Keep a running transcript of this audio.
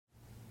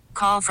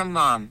Call from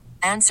mom.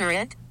 Answer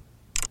it.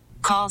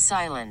 Call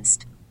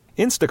silenced.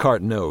 Instacart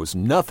knows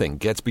nothing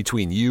gets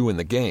between you and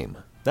the game.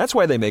 That's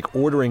why they make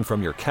ordering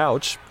from your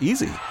couch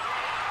easy.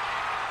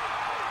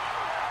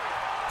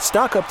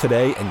 Stock up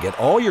today and get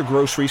all your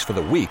groceries for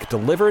the week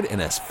delivered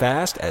in as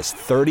fast as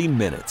 30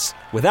 minutes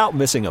without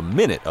missing a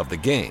minute of the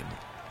game.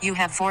 You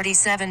have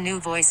 47 new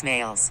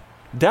voicemails.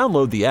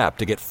 Download the app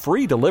to get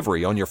free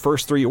delivery on your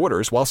first 3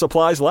 orders while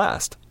supplies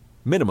last.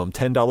 Minimum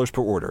 $10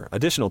 per order.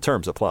 Additional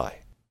terms apply.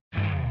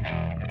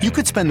 You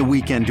could spend the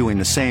weekend doing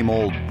the same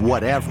old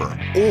whatever,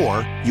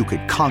 or you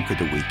could conquer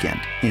the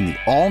weekend in the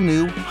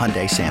all-new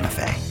Hyundai Santa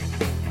Fe.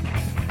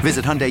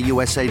 Visit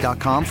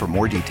HyundaiUSA.com for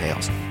more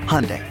details.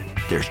 Hyundai,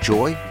 there's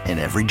joy in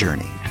every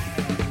journey.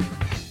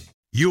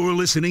 You're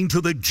listening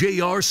to the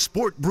JR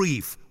Sport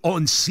Brief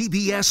on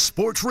CBS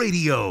Sports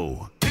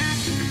Radio.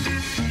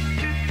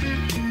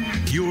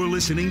 You're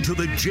listening to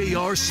the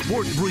JR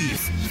Sport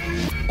Brief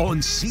on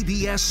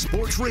CBS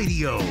Sports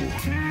Radio.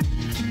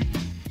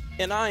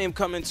 And I am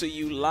coming to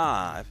you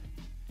live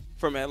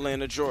from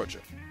Atlanta, Georgia.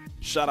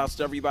 Shout outs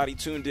to everybody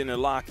tuned in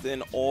and locked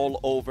in all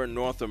over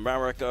North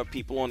America.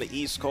 People on the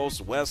East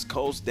Coast, West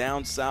Coast,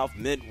 down south,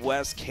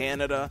 Midwest,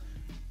 Canada,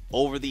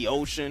 over the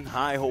ocean,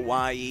 high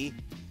Hawaii,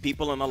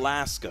 people in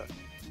Alaska,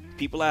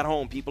 people at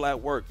home, people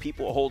at work,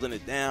 people holding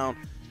it down,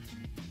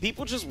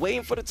 people just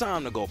waiting for the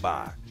time to go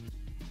by.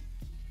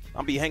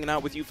 I'll be hanging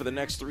out with you for the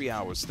next 3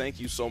 hours. Thank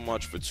you so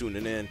much for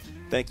tuning in.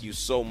 Thank you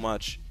so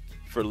much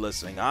for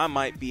listening. I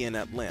might be in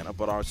Atlanta,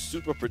 but our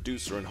super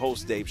producer and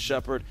host Dave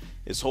Shepard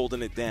is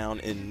holding it down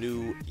in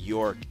New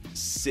York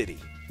City.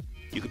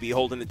 You could be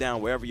holding it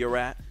down wherever you're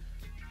at.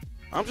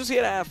 I'm just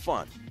here to have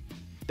fun.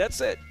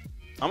 That's it.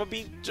 I'm going to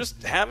be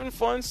just having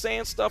fun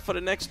saying stuff for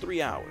the next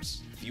 3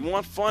 hours. If you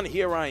want fun,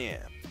 here I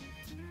am.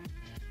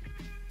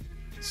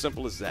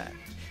 Simple as that.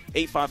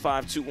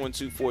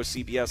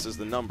 855-212-4CBS is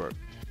the number.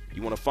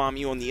 You want to find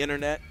me on the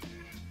internet?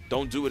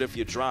 Don't do it if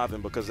you're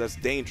driving because that's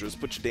dangerous.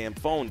 Put your damn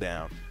phone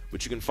down.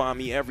 But you can find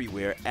me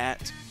everywhere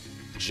at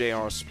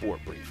JR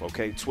Sport Brief,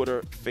 okay?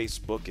 Twitter,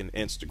 Facebook, and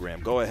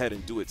Instagram. Go ahead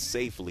and do it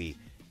safely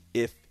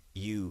if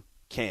you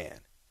can.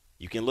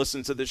 You can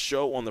listen to this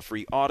show on the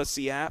free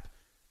Odyssey app.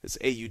 It's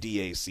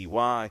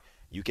AUDACY.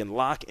 You can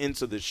lock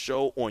into the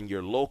show on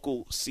your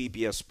local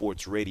CBS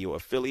Sports Radio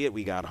affiliate.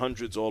 We got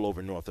hundreds all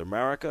over North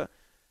America.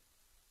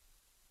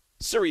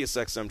 Sirius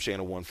XM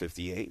channel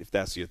 158, if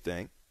that's your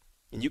thing.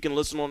 And you can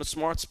listen on a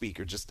smart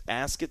speaker. Just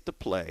ask it to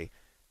play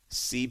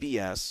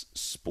CBS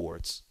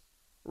Sports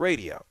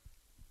Radio.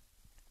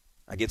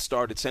 I get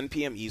started 10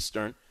 p.m.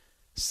 Eastern,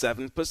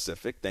 7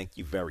 Pacific. Thank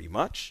you very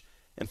much.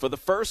 And for the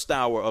first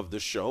hour of the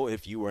show,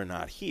 if you were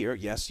not here,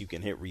 yes, you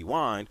can hit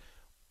rewind.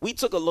 We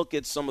took a look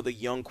at some of the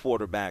young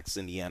quarterbacks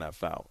in the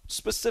NFL,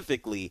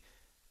 specifically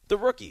the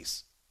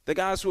rookies, the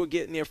guys who are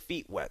getting their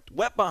feet wet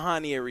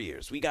behind their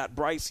ears. We got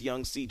Bryce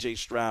Young, C.J.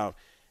 Stroud,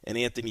 and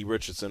Anthony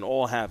Richardson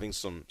all having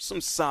some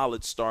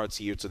solid starts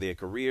here to their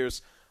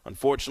careers.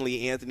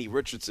 Unfortunately, Anthony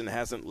Richardson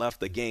hasn't left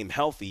the game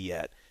healthy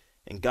yet,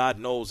 and God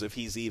knows if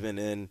he's even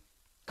in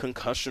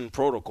concussion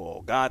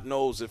protocol. God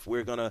knows if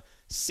we're going to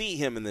see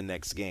him in the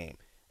next game.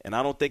 And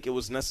I don't think it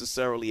was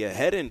necessarily a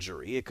head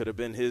injury. It could have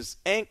been his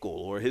ankle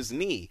or his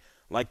knee,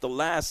 like the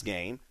last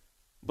game.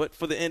 But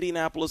for the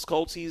Indianapolis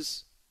Colts,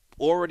 he's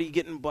already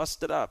getting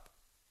busted up.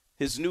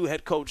 His new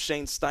head coach,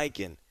 Shane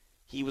Steichen,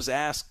 he was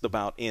asked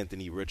about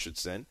Anthony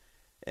Richardson.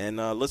 And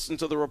listen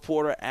to the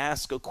reporter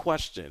ask a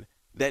question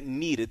that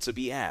needed to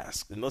be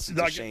asked. And listen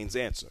to Shane's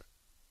answer.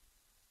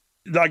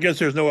 I guess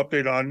there's no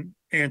update on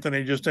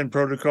Anthony, just in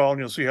protocol, and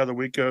you'll see how the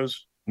week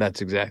goes.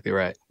 That's exactly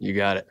right. You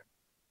got it.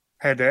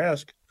 Had to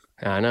ask.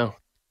 I know.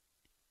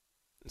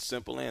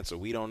 Simple answer.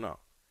 We don't know.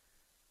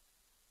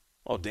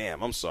 Oh,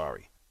 damn. I'm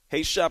sorry.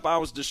 Hey, Shep, I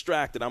was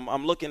distracted.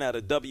 I'm looking at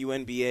a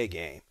WNBA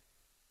game.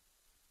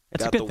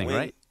 That's a good thing,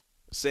 right?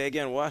 Say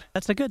again, what?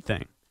 That's a good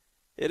thing.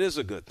 It is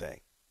a good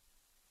thing.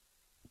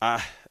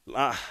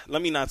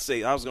 Let me not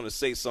say, I was going to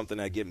say something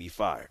that get me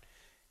fired.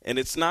 And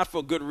it's not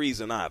for good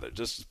reason either.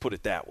 Just put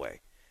it that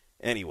way.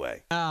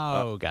 Anyway.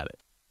 Oh, got it.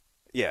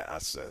 Yeah,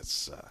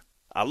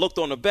 I looked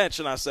on the bench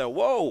and I said,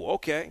 whoa,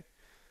 okay.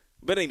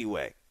 But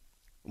anyway,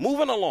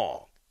 moving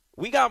along.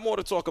 We got more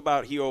to talk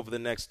about here over the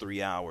next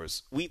 3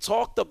 hours. We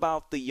talked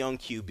about the young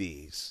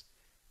QBs.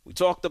 We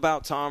talked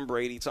about Tom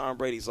Brady. Tom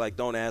Brady's like,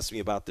 don't ask me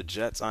about the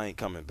Jets. I ain't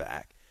coming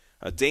back.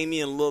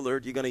 Damian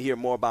Lillard, you're going to hear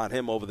more about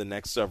him over the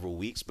next several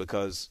weeks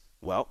because,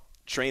 well,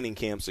 training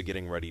camps are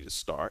getting ready to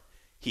start.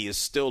 He is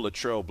still a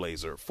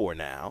trailblazer for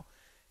now.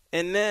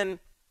 And then,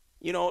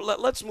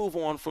 let's move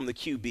on from the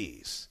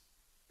QBs.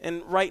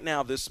 And right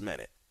now, this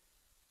minute,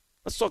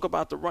 let's talk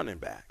about the running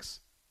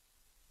backs.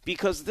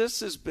 Because this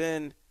has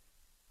been,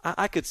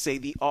 I could say,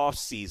 the off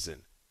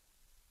season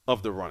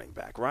of the running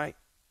back, right?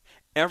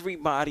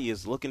 Everybody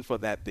is looking for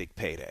that big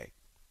payday.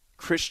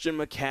 Christian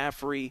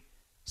McCaffrey,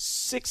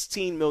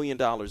 $16 million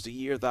a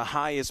year, the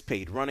highest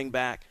paid running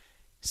back.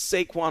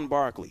 Saquon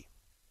Barkley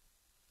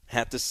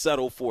had to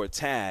settle for a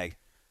tag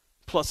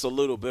plus a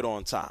little bit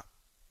on top,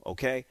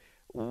 okay?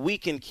 We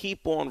can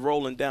keep on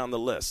rolling down the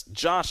list.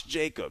 Josh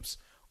Jacobs,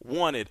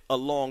 wanted a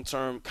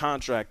long-term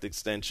contract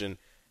extension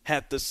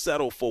had to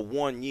settle for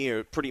 1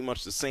 year, pretty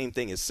much the same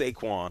thing as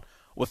Saquon,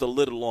 with a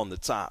little on the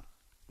top.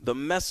 The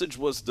message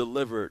was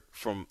delivered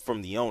from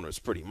the owners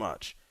pretty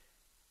much.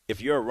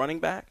 If you're a running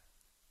back,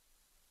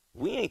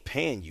 we ain't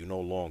paying you no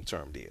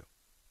long-term deal.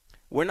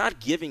 We're not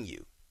giving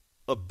you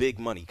a big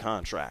money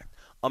contract.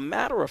 A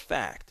matter of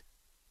fact,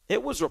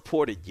 it was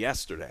reported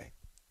yesterday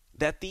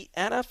that the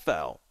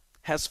NFL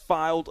has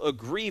filed a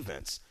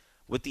grievance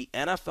with the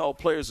NFL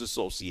Players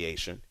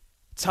Association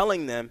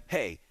telling them,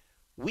 hey,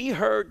 we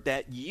heard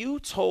that you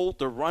told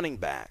the running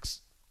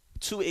backs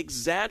to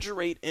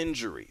exaggerate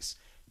injuries.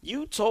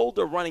 You told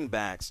the running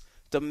backs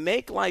to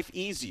make life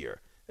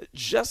easier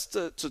just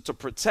to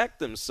protect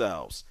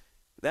themselves.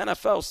 The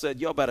NFL said,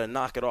 y'all better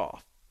knock it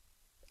off.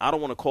 I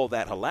don't want to call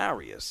that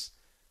hilarious,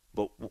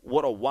 but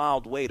what a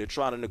wild way to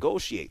try to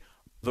negotiate.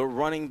 The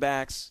running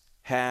backs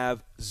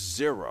have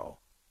zero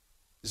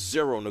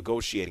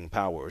negotiating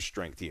power or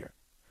strength here.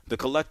 The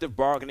collective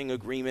bargaining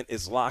agreement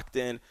is locked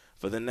in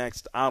for the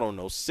next,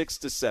 6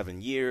 to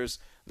 7 years.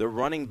 The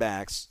running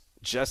backs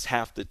just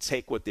have to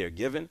take what they're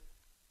given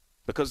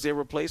because they're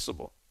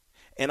replaceable.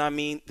 And I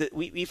mean,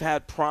 we've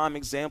had prime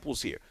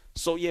examples here.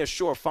 So, yeah,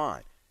 sure,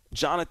 fine.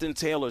 Jonathan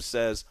Taylor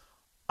says,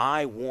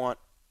 I want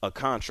a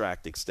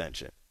contract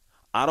extension.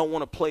 I don't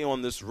want to play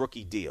on this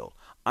rookie deal.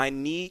 I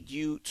need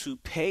you to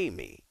pay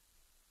me.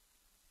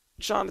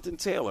 Jonathan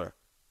Taylor,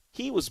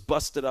 he was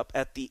busted up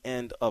at the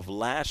end of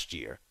last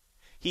year.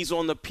 He's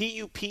on the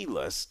PUP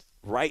list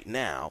right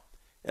now.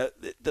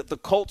 The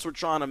Colts were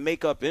trying to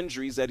make up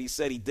injuries that he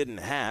said he didn't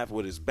have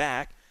with his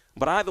back.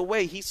 But either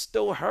way, he's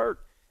still hurt.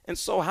 And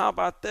so how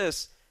about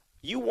this?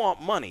 You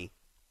want money.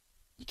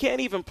 You can't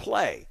even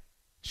play.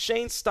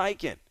 Shane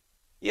Steichen.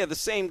 Yeah, the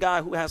same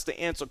guy who has to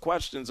answer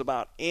questions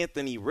about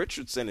Anthony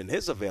Richardson and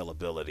his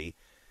availability.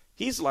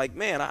 He's like,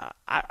 man,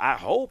 I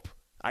hope.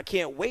 I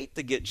can't wait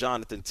to get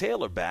Jonathan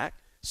Taylor back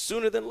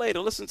sooner than later.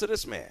 Listen to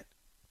this man.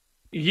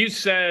 You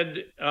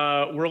said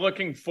we're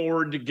looking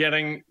forward to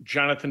getting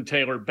Jonathan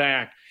Taylor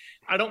back.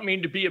 I don't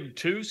mean to be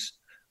obtuse,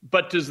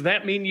 but does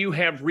that mean you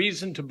have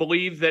reason to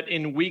believe that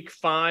in week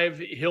 5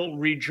 he'll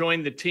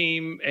rejoin the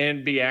team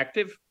and be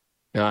active?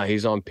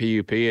 He's on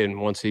PUP, and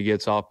once he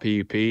gets off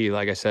PUP,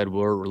 like I said,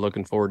 we're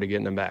looking forward to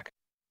getting him back.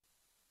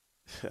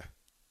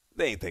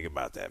 They ain't thinking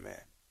about that,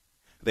 man.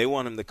 They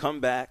want him to come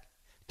back,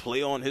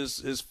 play on his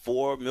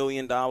 $4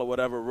 million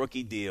whatever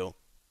rookie deal,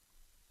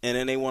 and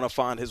then they want to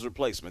find his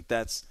replacement.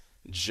 That's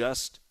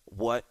just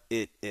what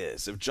it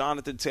is. If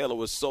Jonathan Taylor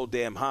was so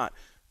damn hot,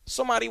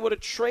 somebody would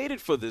have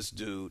traded for this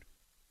dude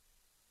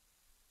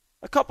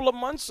a couple of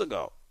months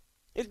ago.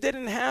 It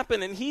didn't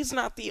happen, and he's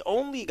not the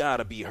only guy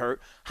to be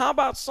hurt. How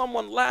about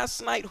someone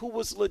last night who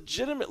was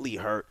legitimately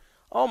hurt?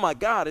 Oh, my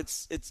God,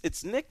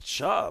 it's Nick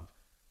Chubb.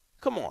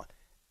 Come on.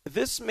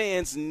 This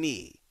man's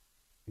knee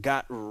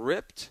got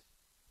ripped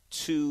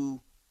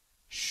to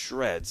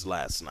shreds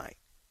last night.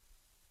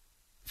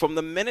 From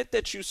the minute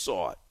that you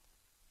saw it,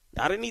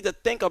 I didn't need to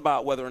think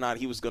about whether or not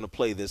he was going to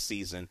play this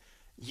season.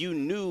 You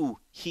knew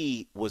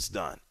he was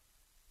done.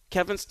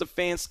 Kevin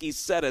Stefanski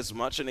said as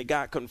much, and it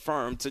got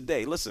confirmed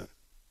today. Listen.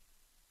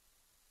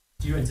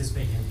 Do you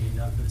anticipate him being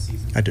done for the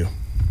season? I do.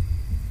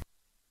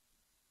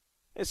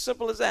 As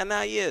simple as that.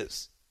 Now he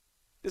is.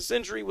 This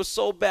injury was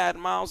so bad,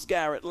 Myles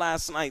Garrett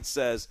last night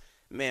says,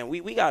 man,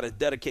 we got to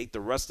dedicate the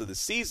rest of the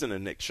season to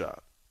Nick Chubb.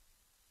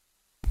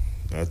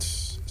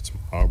 It's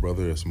our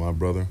brother. That's my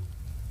brother.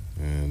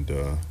 And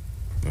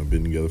I've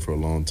been together for a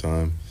long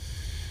time.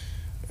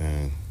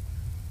 And,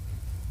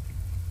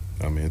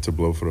 I mean, it's a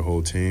blow for the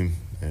whole team.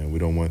 And we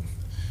don't want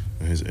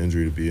his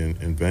injury to be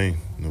in vain.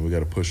 We got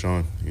to push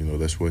on.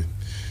 That's what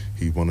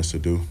he wants us to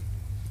do.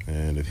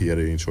 And if he had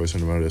any choice in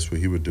the matter, that's what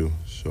he would do.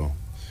 So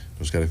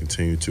just got to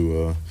continue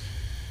to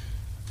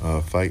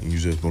fight and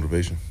use it as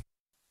motivation.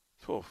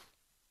 Oof.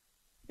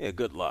 Yeah,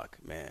 good luck,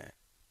 man.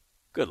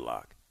 Good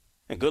luck.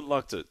 And good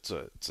luck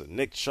to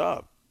Nick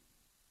Chubb.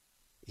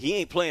 He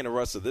ain't playing the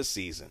rest of this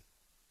season.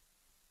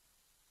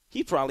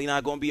 He's probably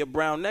not going to be a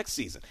Brown next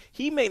season.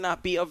 He may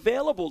not be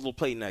available to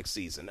play next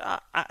season.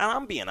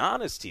 I'm being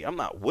honest here. I'm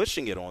not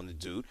wishing it on the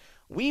dude.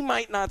 We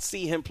might not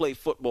see him play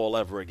football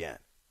ever again.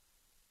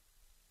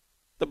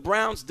 The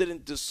Browns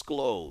didn't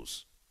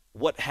disclose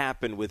what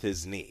happened with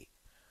his knee.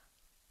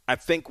 I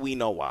think we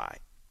know why.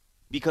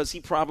 Because he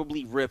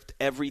probably ripped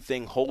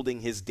everything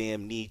holding his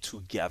damn knee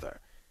together.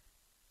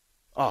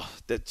 Oh,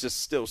 that's just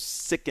still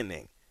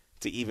sickening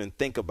to even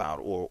think about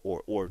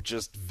or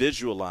just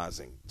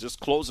visualizing.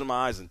 Just closing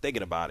my eyes and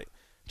thinking about it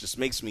just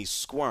makes me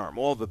squirm.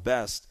 All the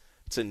best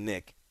to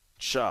Nick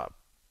Chubb,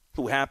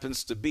 who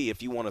happens to be,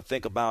 if you want to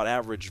think about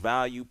average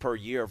value per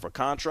year of a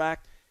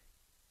contract,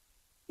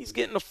 he's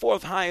getting the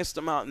 4th highest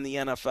amount in the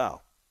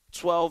NFL,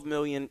 $12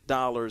 million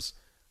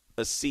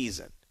a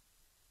season.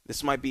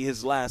 This might be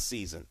his last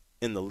season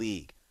in the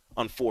league,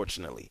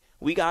 unfortunately.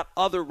 We got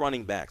other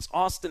running backs.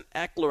 Austin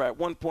Eckler at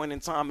one point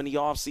in time in the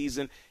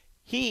offseason,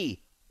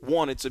 he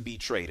wanted to be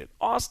traded.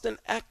 Austin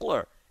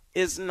Eckler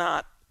is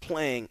not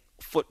playing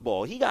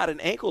football. He got an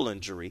ankle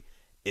injury.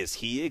 Is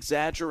he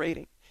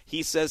exaggerating?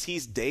 He says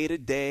he's day to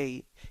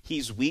day.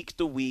 He's week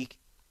to week.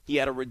 He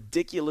had a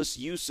ridiculous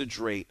usage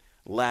rate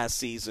last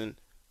season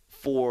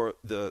for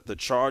the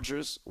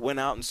Chargers.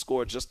 Went out and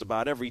scored just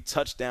about every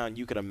touchdown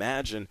you could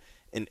imagine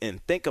and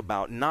think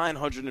about.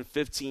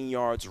 915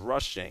 yards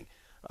rushing,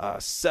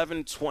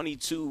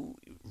 722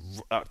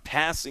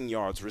 passing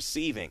yards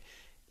receiving.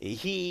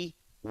 He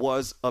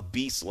was a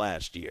beast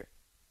last year,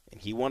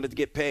 and he wanted to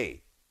get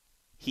paid.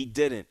 He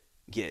didn't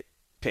get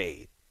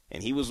paid.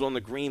 And he was on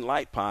the Green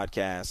Light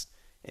podcast,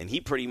 and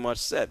he pretty much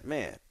said,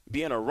 man,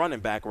 being a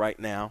running back right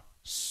now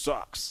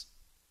sucks.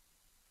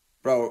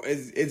 Bro,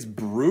 it's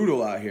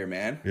brutal out here,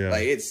 man. Yeah.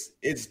 Like,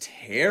 it's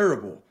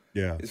terrible.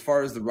 Yeah. As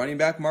far as the running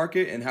back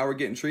market and how we're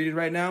getting treated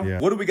right now, Yeah.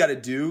 what do we got to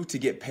do to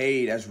get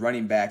paid as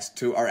running backs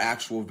to our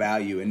actual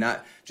value and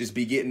not just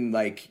be getting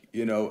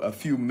a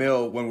few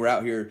mil when we're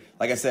out here?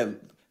 Like I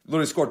said,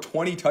 literally scored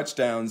 20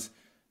 touchdowns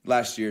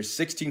last year,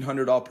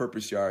 1,600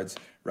 all-purpose yards,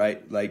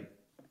 right?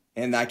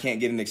 And I can't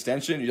get an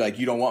extension. You're like,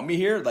 you don't want me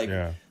here?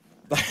 Yeah.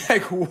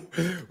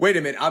 Wait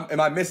a minute,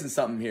 am I missing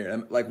something here?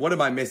 What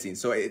am I missing?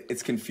 So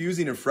it's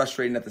confusing and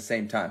frustrating at the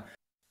same time.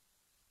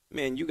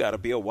 Man, you got to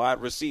be a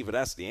wide receiver.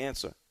 That's the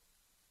answer.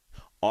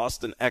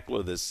 Austin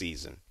Eckler this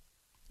season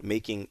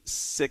making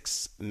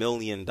 $6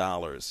 million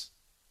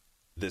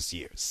this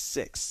year.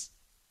 Six.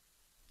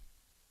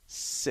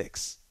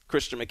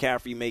 Christian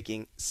McCaffrey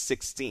making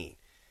 16.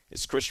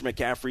 Is Christian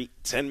McCaffrey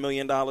 $10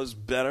 million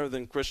better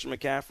than Christian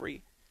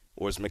McCaffrey?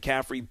 Or is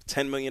McCaffrey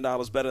 $10 million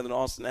better than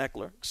Austin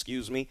Eckler?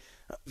 Excuse me.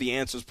 The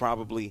answer is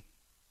probably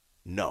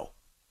no.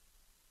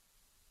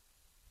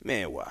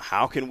 Man, well,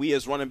 how can we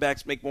as running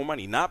backs make more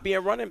money? Not be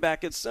a running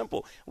back, it's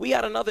simple. We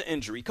had another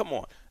injury. Come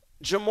on.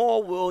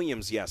 Jamal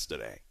Williams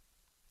yesterday,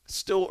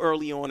 still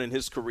early on in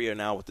his career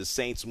now with the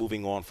Saints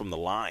moving on from the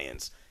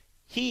Lions.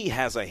 He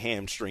has a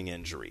hamstring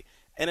injury.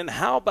 And then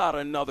how about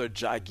another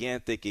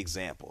gigantic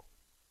example?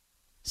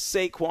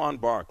 Saquon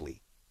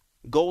Barkley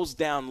goes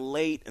down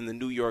late in the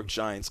New York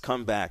Giants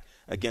comeback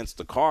against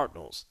the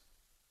Cardinals.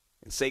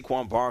 And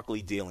Saquon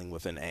Barkley dealing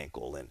with an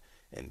ankle.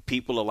 And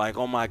people are like,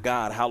 oh, my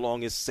God, how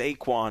long is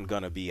Saquon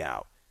going to be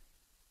out?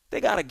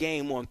 They got a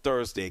game on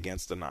Thursday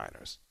against the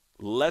Niners.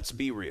 Let's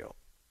be real.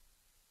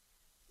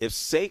 If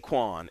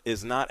Saquon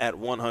is not at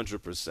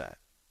 100%,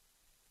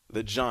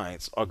 the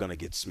Giants are going to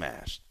get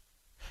smashed.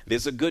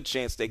 There's a good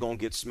chance they're going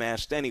to get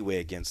smashed anyway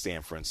against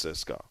San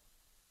Francisco.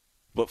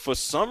 But for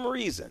some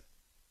reason,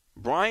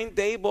 Brian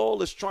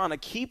Daboll is trying to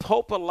keep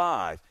hope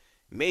alive,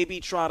 maybe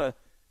try to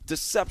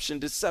deception,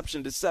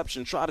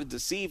 try to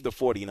deceive the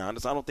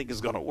 49ers. I don't think it's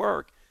going to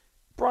work.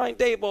 Brian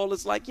Daboll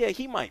is like, yeah,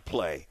 he might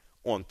play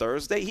on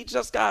Thursday. He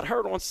just got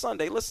hurt on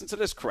Sunday. Listen to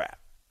this crap.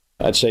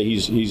 I'd say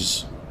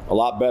he's a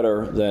lot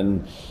better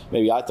than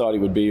maybe I thought he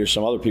would be or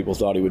some other people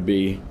thought he would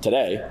be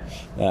today.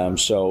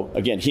 So,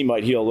 again, he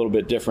might heal a little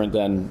bit different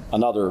than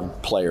another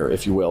player,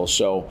 if you will.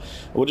 So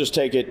we'll just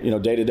take it,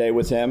 day to day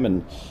with him.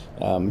 And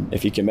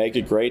if he can make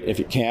it, great. If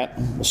he can't,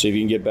 we'll see if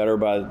he can get better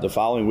by the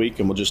following week,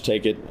 and we'll just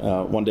take it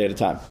one day at a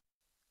time.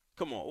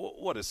 Come on.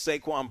 What, does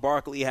Saquon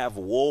Barkley have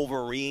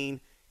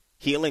Wolverine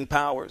healing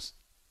powers?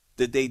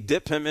 Did they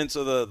dip him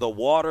into the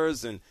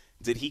waters, and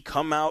did he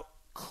come out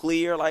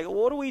clear? Like,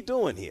 what are we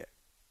doing here?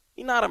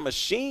 He's not a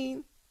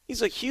machine.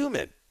 He's a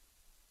human.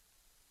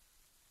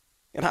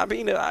 And I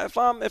mean, if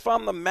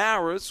I'm the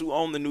Maras who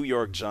own the New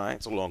York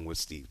Giants along with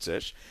Steve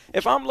Tisch,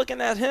 if I'm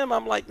looking at him,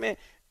 I'm like, man,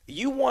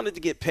 you wanted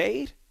to get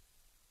paid?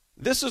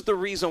 This is the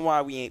reason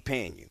why we ain't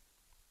paying you.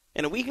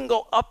 And we can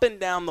go up and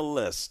down the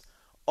list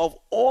of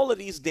all of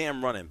these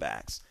damn running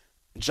backs.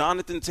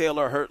 Jonathan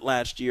Taylor hurt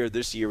last year,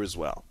 this year as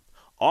well.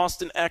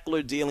 Austin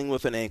Eckler dealing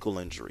with an ankle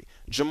injury.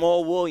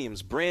 Jamal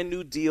Williams, brand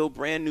new deal,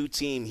 brand new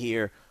team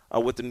here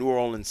with the New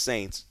Orleans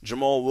Saints.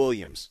 Jamal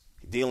Williams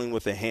dealing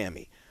with a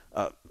hammy.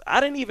 I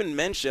didn't even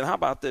mention, how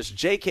about this,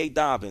 J.K.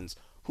 Dobbins,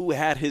 who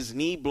had his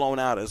knee blown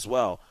out as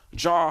well.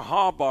 Jar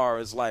Harbaugh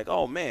is like,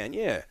 oh, man,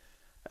 yeah,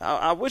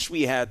 I wish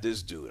we had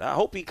this dude. I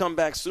hope he come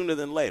back sooner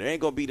than later. It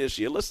ain't going to be this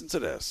year. Listen to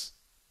this.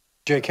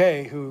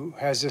 J.K., who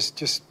has this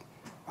just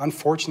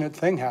unfortunate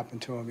thing happen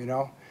to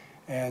him,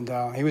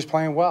 and he was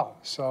playing well.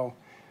 So,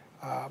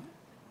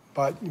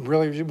 but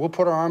really, we'll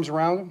put our arms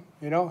around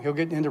him. He'll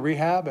get into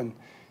rehab, and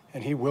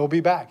he will be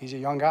back. He's a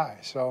young guy.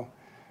 So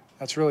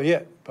that's really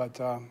it. But,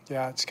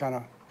 yeah, it's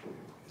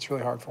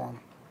really hard for him.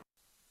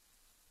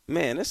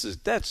 Man,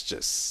 that's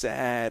just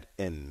sad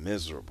and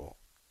miserable.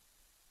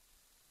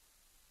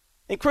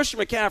 And Christian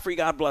McCaffrey,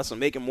 God bless him,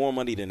 making more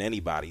money than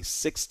anybody,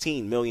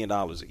 $16 million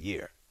a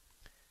year.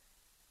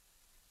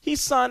 He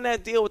signed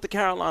that deal with the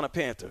Carolina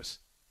Panthers.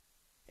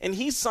 And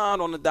he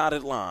signed on the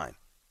dotted line.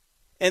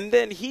 And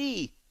then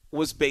he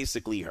was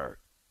basically hurt.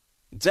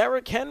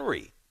 Derrick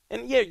Henry.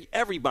 And, yeah,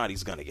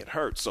 everybody's going to get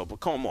hurt,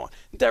 but come on.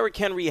 Derrick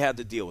Henry had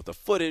to deal with a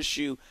foot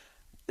issue.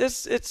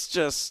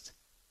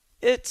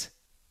 It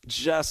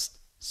just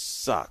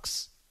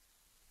sucks.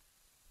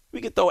 We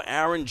could throw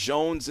Aaron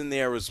Jones in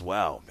there as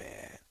well,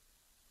 man.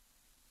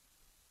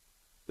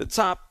 The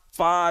top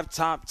 5,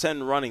 top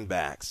 10 running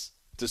backs,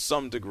 to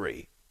some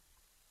degree,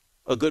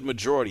 a good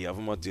majority of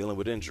them are dealing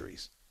with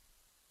injuries.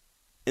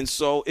 And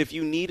so if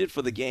you needed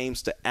for the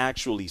games to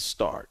actually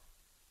start,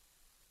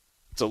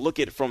 to look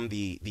at it from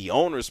the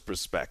owner's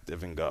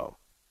perspective and go,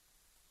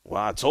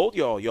 well, I told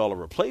y'all are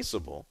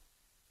replaceable.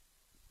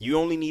 You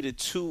only needed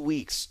 2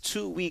 weeks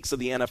of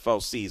the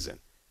NFL season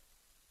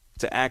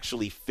to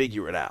actually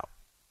figure it out.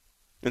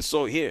 And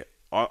so here,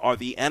 have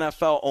the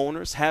NFL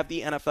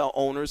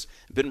owners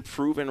been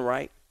proven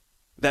right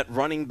that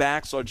running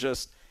backs are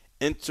just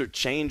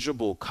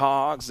interchangeable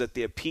cogs, that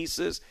they're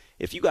pieces?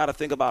 If you got to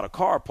think about a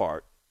car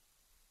part,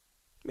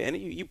 man,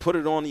 you put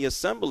it on the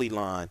assembly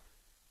line,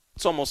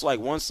 it's almost like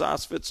one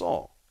size fits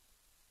all.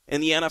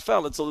 In the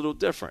NFL, it's a little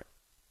different.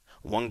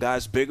 One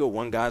guy's bigger,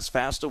 one guy's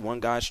faster, one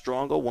guy's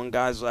stronger, one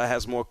guy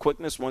has more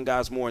quickness, one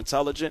guy's more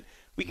intelligent.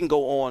 We can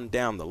go on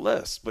down the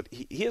list, but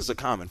here's a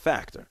common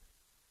factor.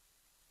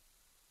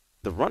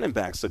 The running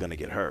backs are going to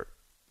get hurt.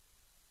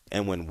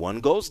 And when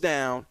one goes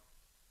down,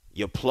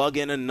 you plug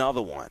in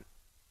another one,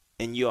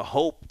 and you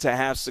hope to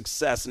have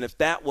success. And if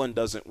that one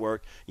doesn't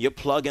work, you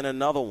plug in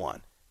another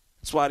one.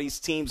 That's why these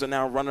teams are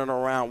now running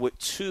around with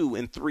 2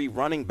 and 3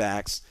 running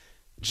backs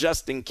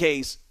just in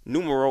case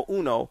numero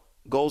uno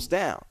goes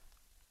down.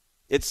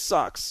 It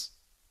sucks.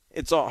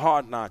 It's a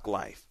hard knock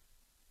life.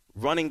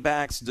 Running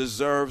backs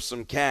deserve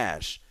some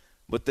cash,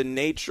 but the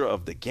nature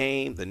of the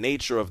game, the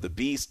nature of the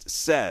beast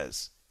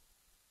says,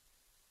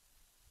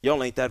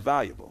 y'all ain't that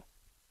valuable.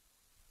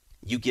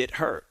 You get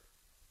hurt.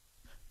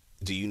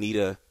 Do you need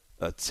a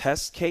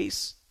test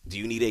case? Do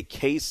you need a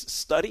case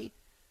study?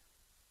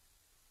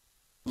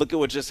 Look at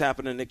what just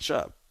happened to Nick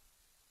Chubb.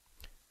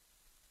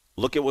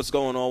 Look at what's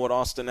going on with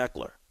Austin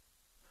Eckler.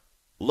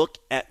 Look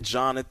at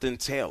Jonathan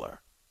Taylor.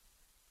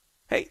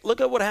 Hey,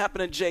 look at what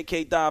happened to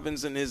J.K.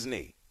 Dobbins and his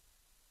knee.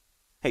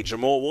 Hey,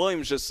 Jamal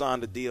Williams just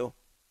signed a deal.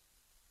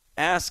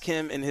 Ask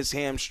him and his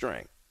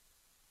hamstring.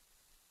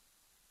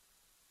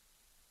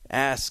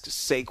 Ask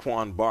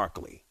Saquon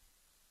Barkley.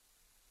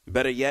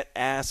 Better yet,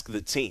 ask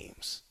the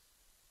teams.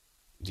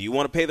 Do you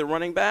want to pay the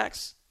running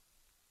backs?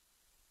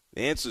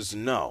 The answer is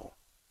no.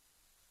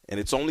 And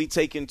it's only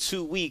taken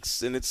 2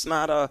 weeks, and it's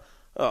not a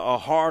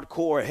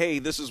hardcore, hey,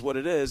 this is what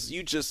it is.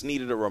 You just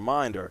needed a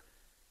reminder.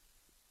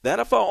 The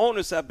NFL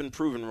owners have been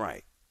proven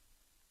right.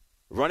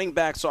 Running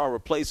backs are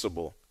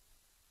replaceable.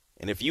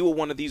 And if you were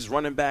one of these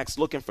running backs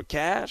looking for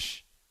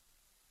cash,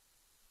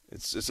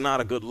 it's not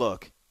a good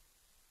look.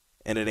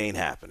 And it ain't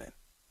happening.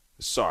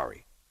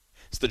 Sorry.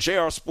 It's the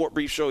JR Sport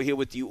Brief Show here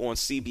with you on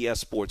CBS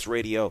Sports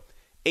Radio.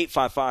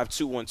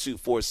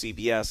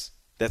 855-212-4CBS.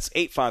 That's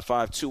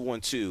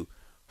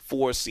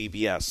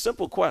 855-212-4CBS.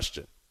 Simple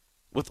question.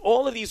 With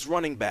all of these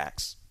running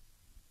backs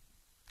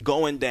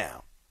going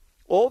down,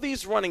 all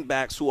these running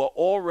backs who are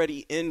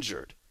already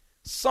injured,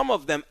 some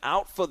of them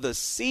out for the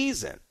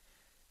season,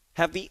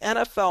 have the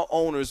NFL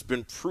owners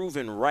been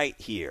proven right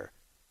here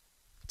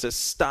to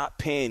stop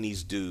paying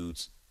these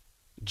dudes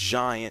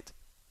giant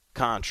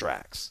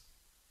contracts?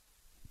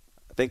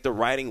 I think the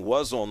writing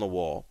was on the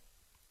wall,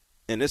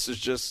 and it's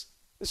just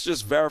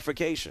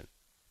verification.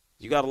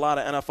 You got a lot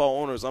of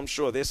NFL owners, I'm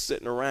sure they're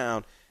sitting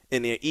around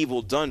in their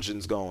evil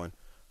dungeons going,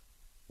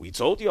 we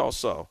told y'all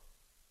so.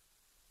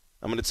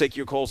 I'm going to take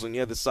your calls on the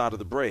other side of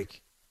the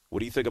break. What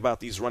do you think about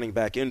these running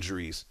back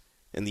injuries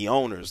and the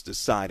owners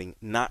deciding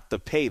not to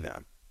pay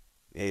them?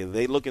 Hey,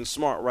 they looking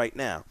smart right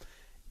now.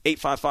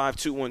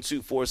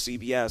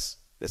 855-212-4CBS.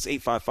 That's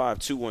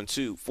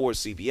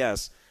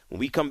 855-212-4CBS. When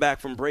we come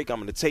back from break, I'm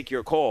going to take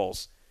your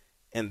calls,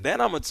 and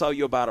then I'm going to tell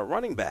you about a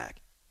running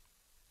back.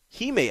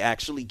 He may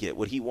actually get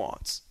what he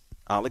wants.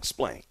 I'll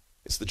explain.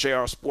 It's the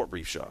JR Sport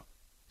Brief Show,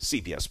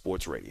 CBS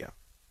Sports Radio.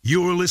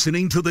 You're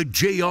listening to the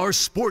JR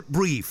Sport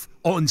Brief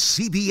on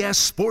CBS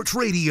Sports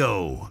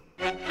Radio.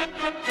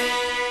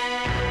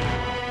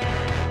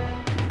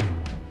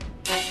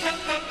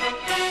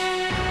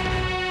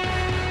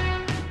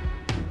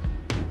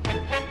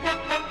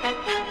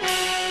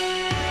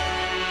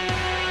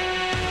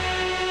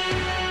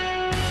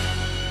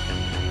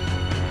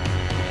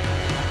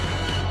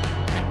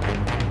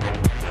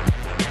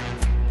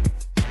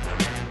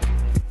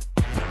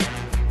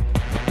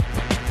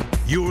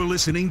 You're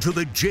listening to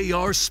the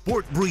JR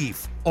Sport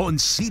Brief on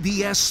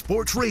CBS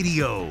Sports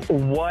Radio.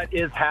 What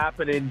is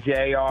happening,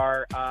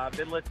 JR? I've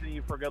been listening to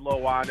you for a good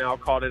little while now.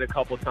 Called it a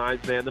couple of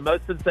times, man. The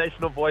most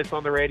sensational voice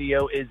on the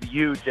radio is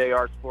you,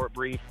 JR Sport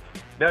Brief.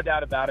 No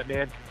doubt about it,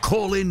 man.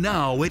 Call in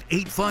now at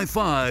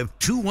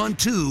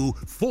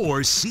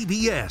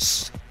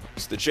 855-212-4CBS.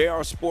 It's the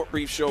JR Sport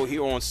Brief Show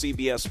here on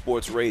CBS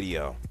Sports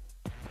Radio.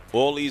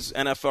 All these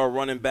NFL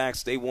running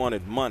backs, they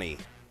wanted money.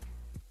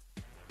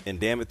 And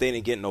damn it, they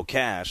didn't get no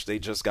cash. They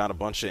just got a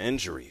bunch of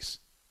injuries.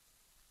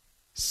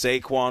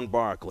 Saquon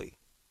Barkley,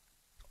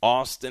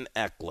 Austin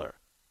Eckler,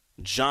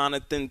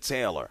 Jonathan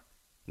Taylor.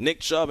 Nick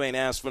Chubb ain't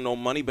asked for no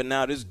money, but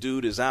now this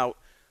dude is out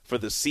for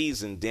the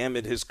season. Damn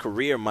it, his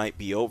career might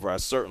be over. I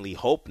certainly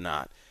hope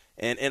not.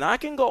 And I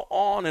can go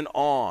on and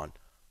on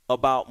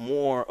about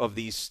more of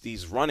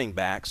these running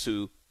backs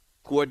who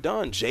are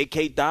done.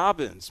 J.K.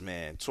 Dobbins,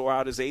 man, tore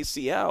out his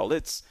ACL.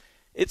 It's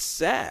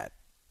sad.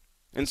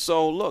 And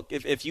so, look,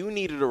 if you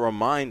needed a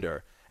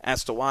reminder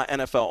as to why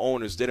NFL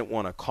owners didn't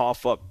want to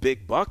cough up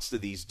big bucks to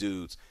these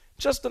dudes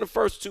just in the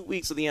first 2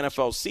 weeks of the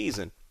NFL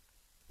season,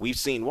 we've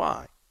seen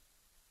why.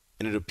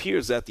 And it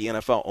appears that the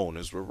NFL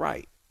owners were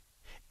right.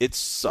 It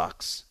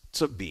sucks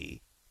to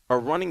be a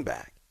running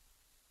back.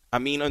 I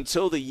mean,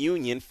 until the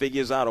union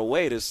figures out a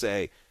way to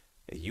say,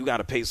 hey, you got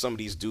to pay some of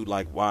these dudes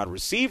like wide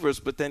receivers,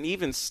 but then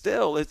even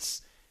still,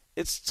 it's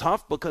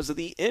tough because of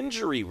the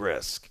injury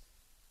risk.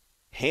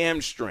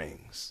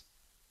 Hamstrings,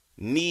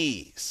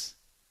 knees,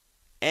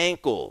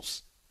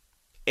 ankles,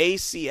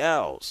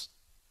 ACLs.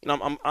 You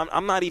know,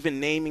 I'm not even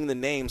naming the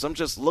names. I'm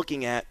just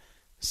looking at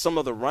some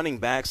of the running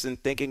backs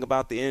and thinking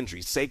about the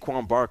injuries.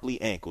 Saquon Barkley,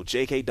 ankle.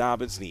 J.K.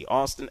 Dobbins, knee.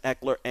 Austin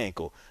Eckler,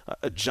 ankle.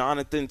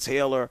 Jonathan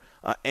Taylor,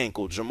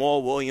 ankle.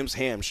 Jamal Williams,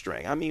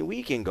 hamstring. I mean,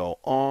 we can go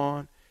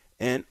on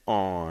and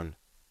on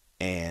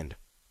and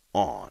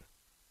on.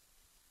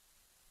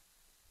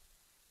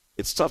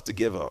 It's tough to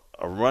give a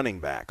running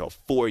back a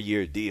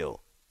 4-year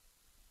deal.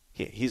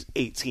 He's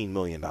 $18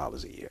 million a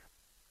year.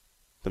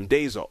 Them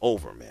days are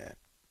over, man.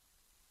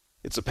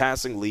 It's a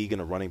passing league and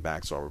the running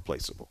backs are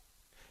replaceable.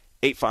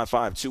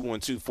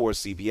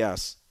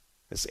 855-212-4CBS.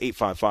 That's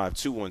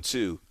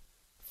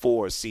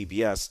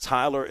 855-212-4CBS.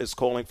 Tyler is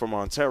calling from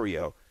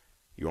Ontario.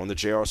 You're on the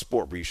JR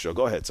Sport Brief Show.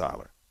 Go ahead,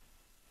 Tyler.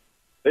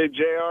 Hey,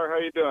 JR, how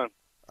you doing?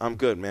 I'm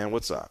good, man.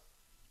 What's up?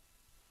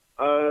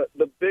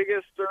 The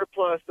biggest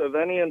surplus of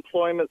any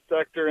employment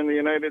sector in the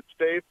United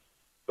States,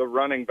 the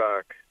running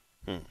back.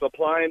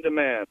 Supply and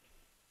demand.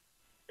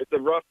 It's a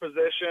rough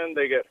position.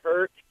 They get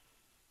hurt,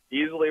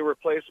 easily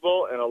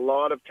replaceable, and a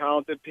lot of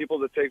talented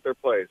people to take their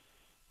place.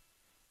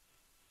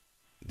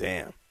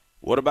 Damn.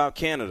 What about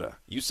Canada?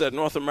 You said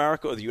North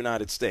America or the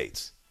United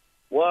States?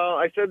 Well,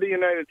 I said the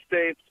United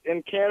States.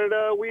 In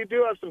Canada, we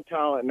do have some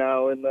talent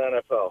now in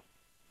the NFL.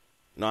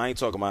 No, I ain't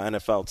talking about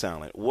NFL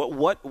talent.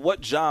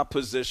 What job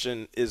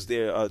position is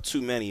there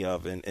too many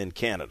of in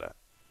Canada?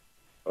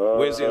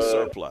 Where's their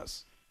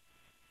surplus?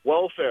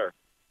 Welfare.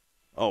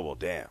 Oh, well,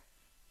 damn.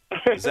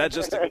 Is that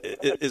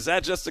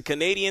just a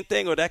Canadian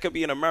thing, or that could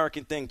be an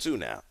American thing too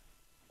now?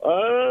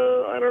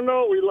 I don't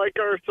know. We like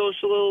our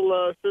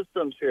social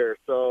systems here,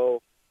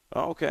 so.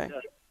 Oh, okay.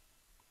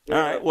 Yeah.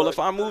 All right. Well, if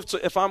I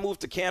move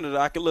to Canada,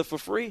 I can live for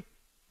free.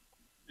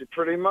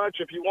 Pretty much,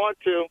 if you want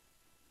to.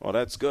 Oh,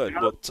 that's good.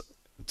 Well,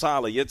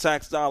 Tyler, your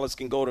tax dollars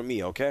can go to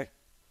me, okay?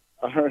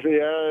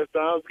 Yeah,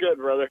 sounds good,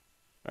 brother.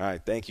 All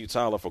right. Thank you,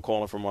 Tyler, for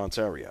calling from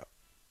Ontario.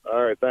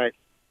 All right. Thanks.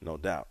 No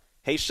doubt.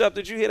 Hey, Shep,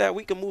 did you hear that?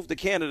 We can move to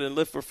Canada and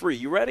live for free.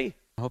 You ready?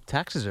 I hope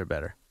taxes are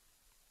better.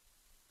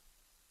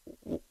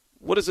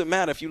 What does it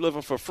matter if you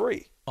live for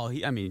free? Oh,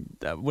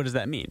 what does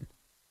that mean?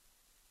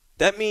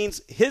 That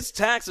means his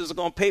taxes are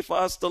going to pay for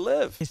us to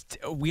live.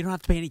 We don't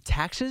have to pay any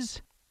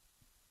taxes?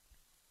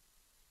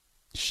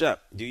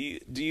 Shep, do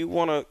you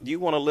want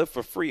to live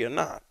for free or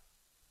not?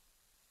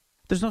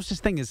 There's no such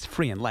thing as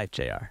free in life,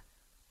 JR.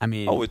 I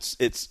mean,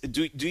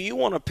 do you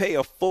want to pay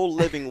a full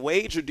living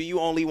wage, or do you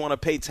only want to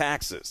pay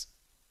taxes?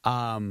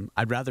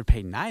 I'd rather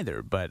pay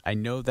neither, but I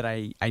know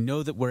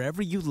that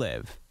wherever you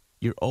live,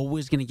 you're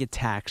always going to get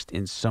taxed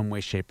in some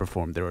way, shape, or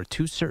form. There are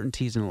two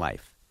certainties in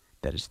life.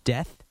 That is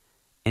death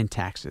and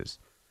taxes.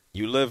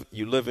 You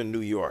live in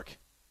New York.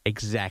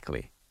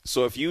 Exactly.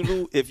 So if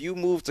you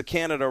move to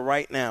Canada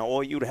right now,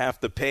 all you'd have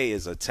to pay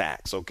is a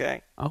tax,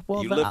 okay? Oh,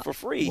 well, you live for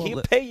free.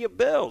 He'll pay your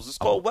bills. It's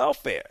called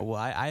welfare. Well,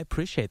 I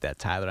appreciate that,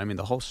 Tyler. I mean,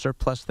 the whole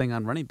surplus thing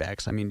on running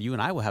backs, I mean, you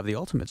and I will have the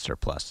ultimate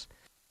surplus.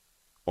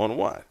 On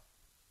what?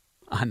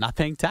 On not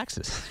paying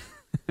taxes.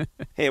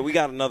 Hey, we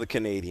got another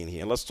Canadian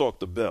here. Let's talk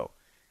to Bill.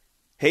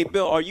 Hey,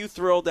 Bill, are you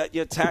thrilled that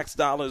your tax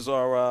dollars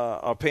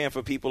are paying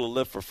for people to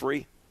live for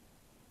free?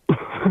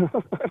 I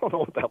don't know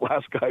what that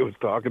last guy was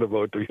talking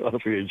about, to be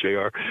honest with you,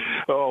 JR.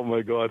 Oh,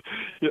 my God.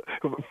 Yeah.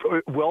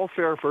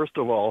 Welfare, first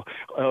of all,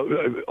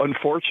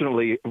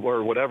 unfortunately,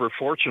 or whatever,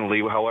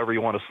 fortunately, however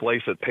you want to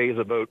slice it, pays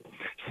about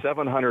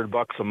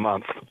 $700 a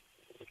month.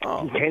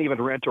 Oh. You can't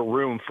even rent a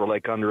room for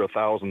like under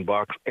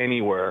 $1,000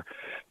 anywhere,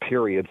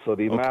 period. So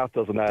the math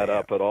doesn't add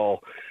up at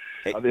all.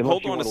 Hey, unless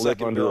hold you on want a to live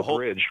second, under Bill. a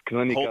bridge, because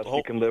then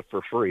you can live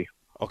for free.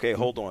 Okay,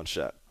 hold on,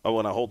 Shep. Oh,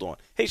 now hold on.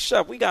 Hey,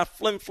 Shep, we got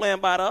flim flam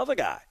by the other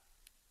guy.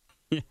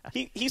 Yeah.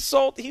 He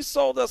sold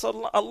us a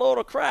load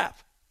of crap.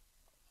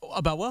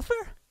 About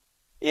welfare?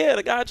 Yeah,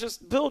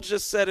 Bill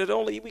just said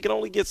we can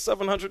only get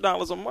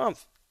 $700 a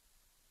month.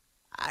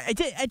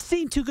 It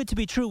seemed too good to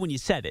be true when you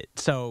said it,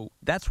 so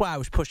that's why I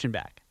was pushing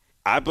back.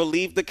 I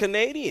believe the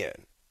Canadian.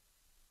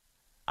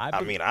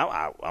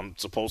 I'm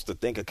supposed to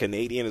think a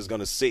Canadian is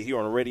going to sit here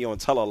on the radio and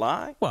tell a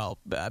lie? Well,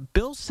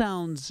 Bill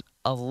sounds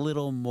a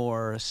little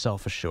more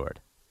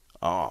self-assured.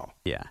 Oh.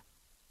 Yeah.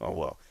 Oh,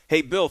 well.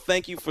 Hey, Bill,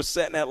 thank you for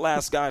setting that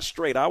last guy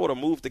straight. I would have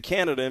moved to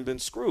Canada and been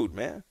screwed,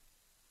 man.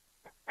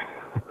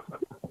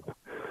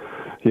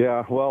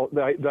 Yeah, well,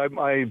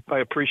 I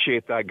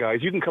appreciate that, guys.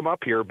 You can come up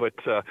here, but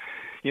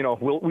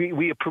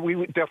we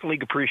definitely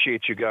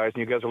appreciate you guys,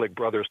 and you guys are like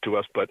brothers to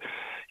us. But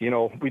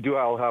we do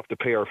all have to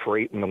pay our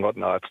freight and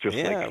whatnot. It's just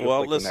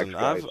listen, the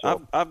next guy,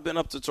 I've been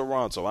up to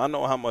Toronto. I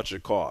know how much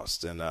it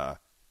costs, and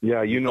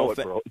Yeah, you know No,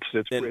 it, bro.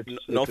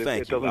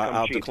 Thank you.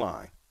 I'll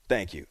decline.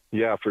 Thank you.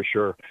 Yeah, for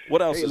sure.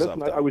 What else is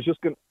up? I was just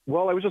going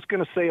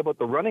to say about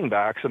the running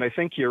backs, and I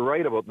think you're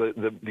right about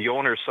the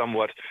owners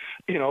somewhat.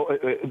 You know,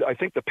 I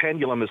think the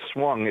pendulum has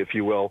swung, if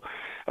you will,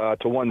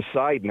 to one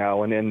side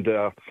now, and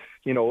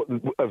you know,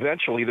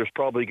 eventually there's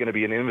probably going to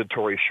be an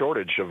inventory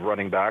shortage of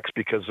running backs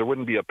because there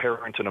wouldn't be a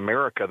parent in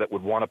America that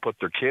would want to put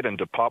their kid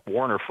into Pop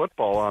Warner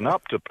football on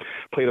up to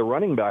play the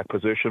running back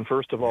position.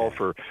 First of all,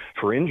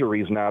 for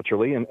injuries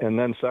naturally, and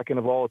then second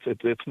of all,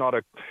 it's not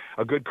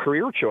a good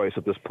career choice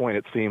at this point,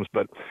 it seems.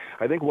 But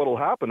I think what will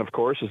happen, of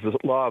course, is the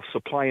law of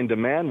supply and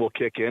demand will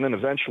kick in, and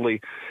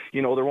eventually,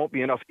 you know, there won't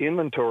be enough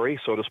inventory,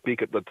 so to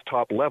speak, at the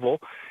top level,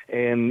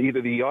 and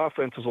either the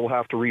offenses will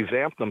have to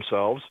revamp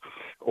themselves,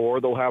 or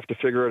they'll have to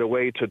figure out a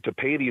way to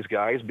pay these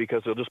guys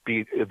because they'll just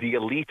be the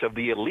elite of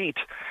the elite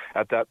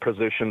at that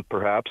position,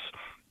 perhaps,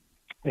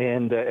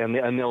 and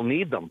they'll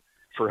need them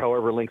for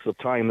however length of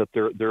time that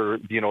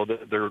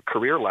their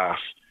career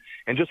lasts.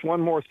 And just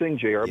one more thing,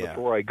 JR,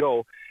 before I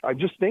go, I'm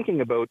just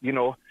thinking about, you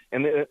know,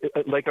 and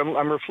like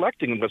I'm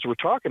reflecting as we're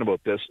talking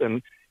about this,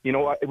 and you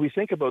know, we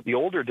think about the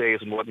older days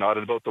and whatnot,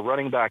 and about the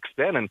running backs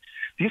then, and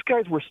these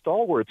guys were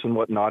stalwarts and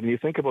whatnot. And you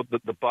think about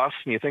the bus,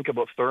 and you think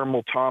about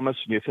Thermal Thomas,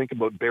 and you think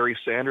about Barry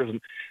Sanders,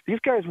 and these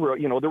guys were,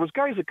 you know, there was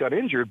guys that got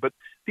injured, but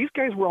these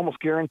guys were almost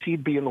guaranteed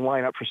to be in the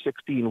lineup for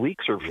 16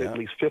 weeks or at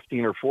least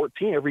 15 or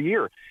 14 every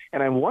year.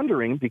 And I'm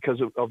wondering,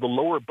 because of the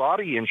lower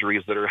body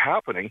injuries that are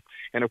happening,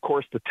 and of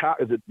course the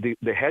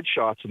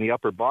headshots and the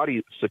upper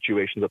body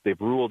situations that they've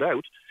ruled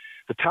out,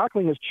 the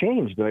tackling has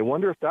changed, and I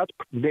wonder if that's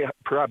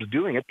perhaps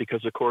doing it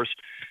because, of course,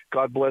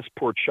 God bless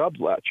poor Chubb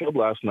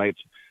last night.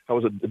 That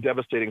was a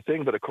devastating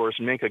thing, but, of course,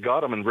 Minka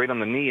got him and right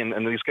on the knee,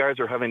 and these guys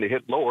are having to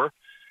hit lower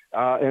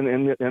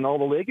and all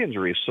the leg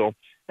injuries. So,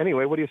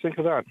 anyway, what do you think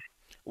of that?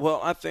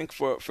 Well, I think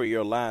for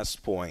your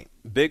last point,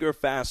 bigger,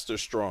 faster,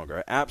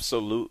 stronger,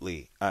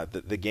 absolutely.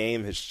 The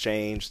game has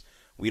changed.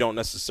 We don't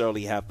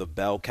necessarily have the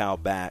bell cow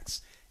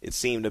backs. It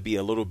seemed to be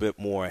a little bit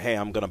more, hey,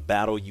 I'm going to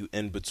battle you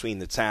in between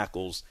the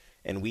tackles.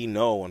 And we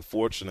know,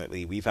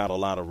 unfortunately, we've had a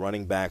lot of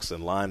running backs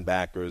and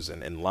linebackers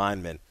and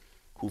linemen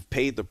who've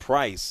paid the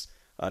price,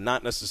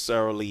 not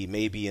necessarily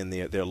maybe in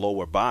their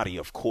lower body.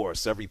 Of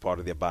course, every part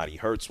of their body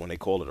hurts when they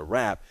call it a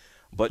wrap,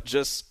 but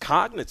just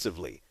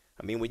cognitively.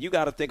 I mean, when you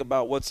got to think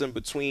about what's in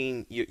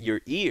between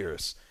your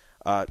ears,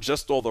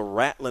 just all the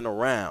rattling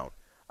around,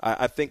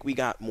 I think we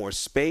got more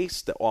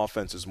space. The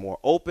offense is more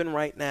open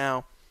right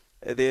now.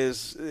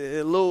 There's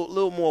a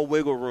little more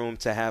wiggle room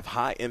to have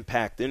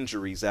high-impact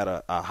injuries at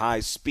a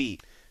high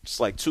speed, just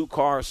like two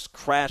cars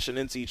crashing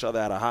into each other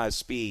at a high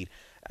speed,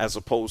 as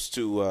opposed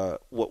to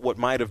what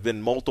might have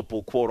been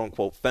multiple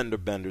quote-unquote fender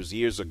benders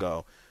years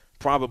ago.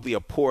 Probably a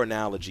poor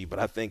analogy, but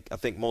I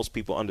think most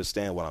people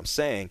understand what I'm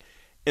saying.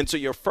 And to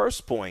your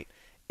first point,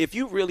 if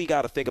you really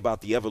got to think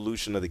about the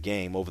evolution of the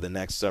game over the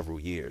next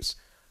several years,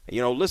 you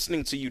know,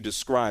 listening to you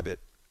describe it,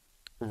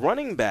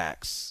 running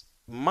backs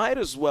might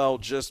as well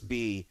just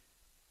be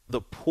the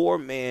poor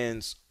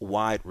man's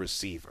wide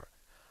receiver.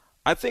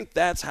 I think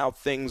that's how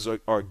things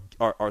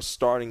are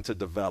starting to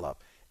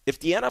develop. If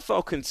the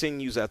NFL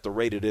continues at the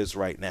rate it is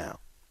right now,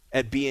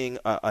 at being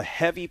a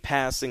heavy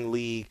passing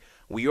league,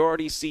 we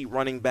already see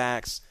running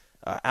backs,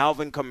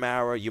 Alvin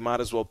Kamara, you might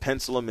as well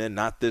pencil him in,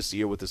 not this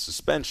year with the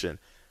suspension,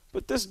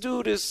 but this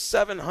dude is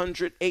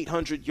 700,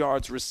 800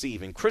 yards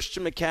receiving.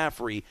 Christian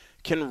McCaffrey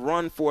can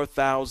run for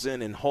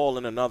 1,000 and haul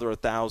in another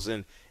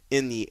 1,000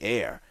 in the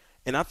air.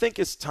 And I think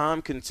as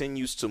time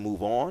continues to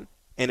move on,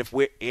 and if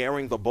we're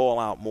airing the ball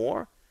out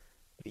more,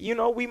 you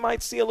know, we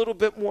might see a little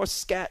bit more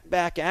scat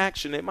back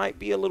action. It might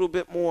be a little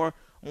bit more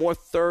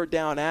third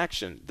down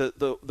action.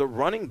 The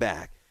running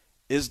back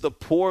is the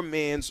poor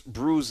man's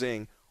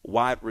bruising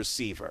wide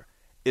receiver.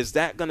 Is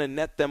that going to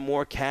net them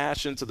more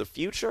cash into the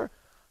future?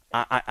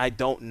 I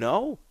don't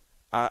know.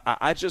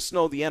 I just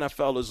know the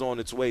NFL is on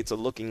its way to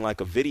looking like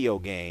a video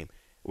game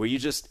where you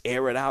just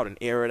air it out and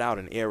air it out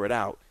and air it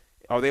out.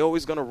 Are they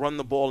always going to run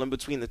the ball in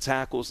between the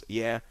tackles?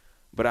 Yeah,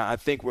 but I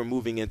think we're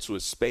moving into a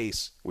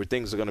space where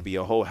things are going to be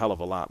a whole hell of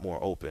a lot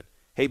more open.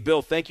 Hey,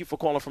 Bill, thank you for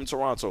calling from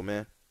Toronto,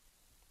 man.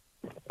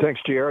 Thanks,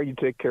 JR. You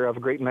take care. Have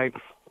a great night.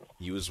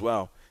 You as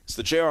well. It's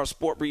the JR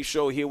Sport Brief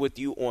Show here with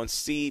you on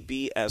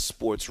CBS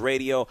Sports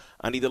Radio.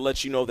 I need to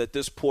let you know that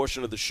this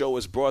portion of the show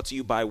is brought to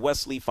you by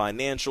Wesley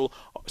Financial.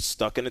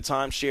 Stuck in a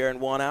timeshare and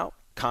want out?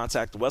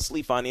 Contact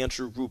Wesley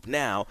Financial Group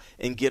now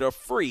and get a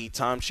free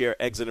timeshare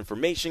exit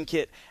information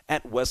kit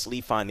at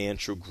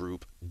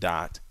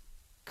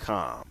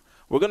wesleyfinancialgroup.com.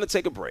 We're going to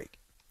take a break.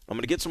 I'm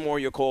going to get some more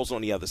of your calls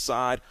on the other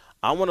side.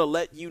 I want to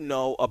let you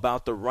know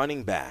about the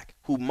running back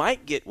who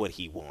might get what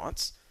he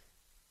wants,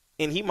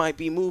 and he might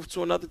be moved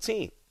to another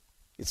team.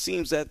 It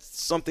seems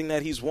that's something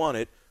that he's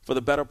wanted for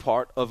the better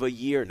part of a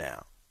year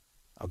now.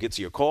 I'll get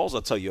to your calls.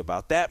 I'll tell you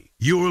about that.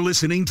 You're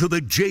listening to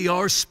the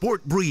JR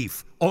Sport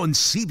Brief on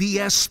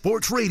CBS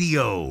Sports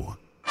Radio.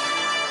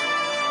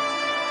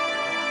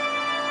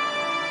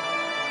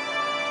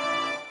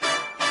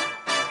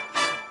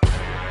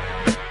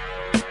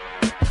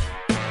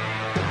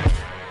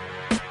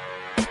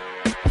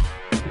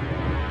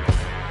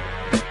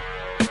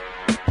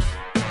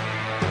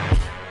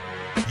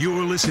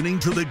 listening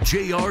to the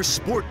JR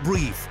Sport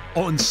Brief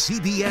on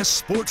CBS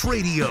Sports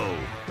Radio.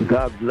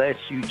 God bless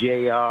you,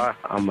 JR.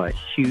 I'm a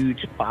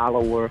huge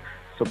follower,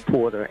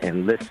 supporter,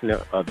 and listener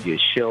of your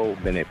show.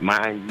 Been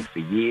admiring you for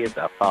years.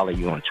 I follow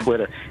you on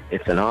Twitter.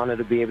 It's an honor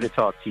to be able to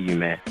talk to you,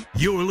 man.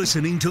 You're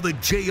listening to the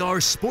JR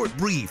Sport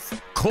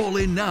Brief. Call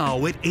in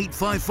now at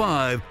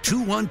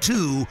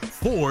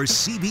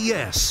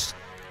 855-212-4CBS.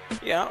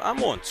 Yeah,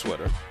 I'm on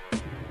Twitter.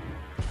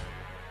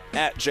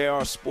 At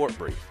JR Sport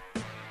Brief.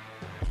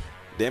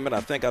 Damn it,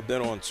 I think I've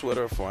been on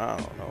Twitter for, I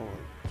don't know.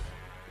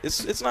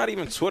 It's not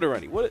even Twitter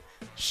anymore.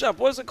 Shep,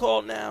 what is it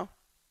called now?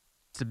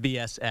 It's a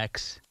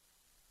BSX.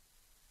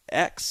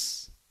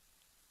 X?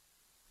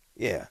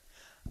 Yeah.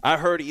 I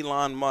heard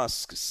Elon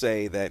Musk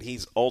say that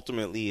he's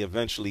ultimately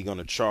eventually going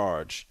to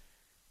charge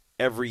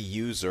every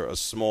user a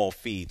small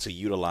fee to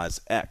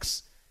utilize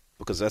X,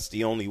 because that's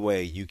the only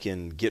way you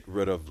can get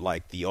rid of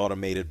like the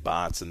automated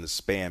bots and the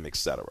spam,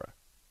 etc.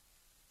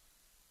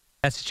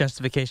 That's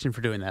justification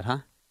for doing that, huh?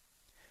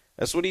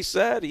 That's what he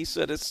said. He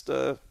said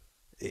it'll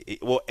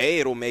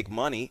make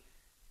money,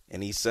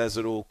 and he says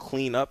it'll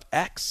clean up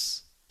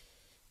X.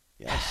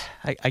 Yes.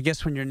 I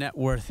guess when your net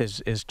worth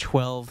is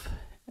 12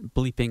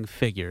 bleeping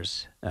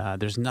figures,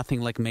 there's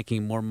nothing like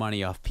making more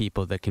money off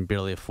people that can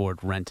barely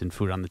afford rent and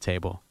food on the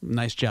table.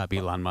 Nice job,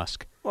 Elon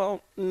Musk.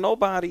 Well,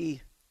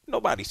 nobody's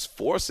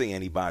forcing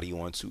anybody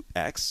onto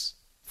X,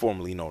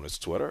 formerly known as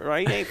Twitter,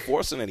 right? He ain't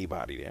forcing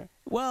anybody there.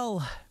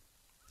 Well,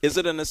 is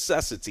it a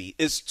necessity?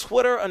 Is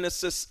Twitter a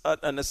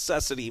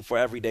necessity for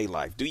everyday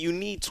life? Do you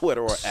need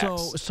Twitter or X?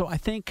 So I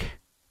think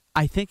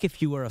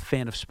if you are a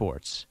fan of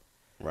sports,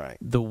 right,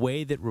 the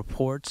way that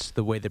reports,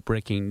 the way that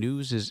breaking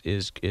news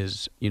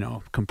is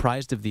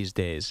comprised of these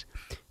days,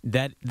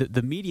 that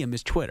the medium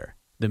is Twitter.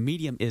 The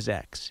medium is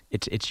X.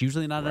 It's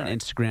usually not on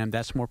Instagram.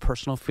 That's more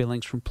personal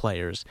feelings from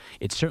players.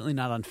 It's certainly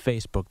not on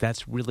Facebook.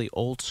 That's really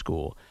old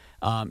school.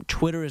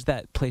 Twitter is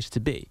that place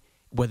to be,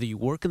 whether you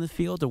work in the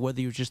field or whether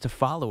you're just a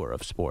follower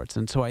of sports.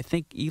 And so I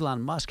think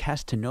Elon Musk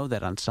has to know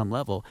that on some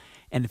level.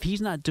 And if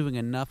he's not doing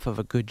enough of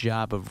a good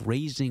job of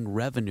raising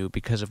revenue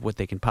because of what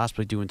they can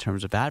possibly do in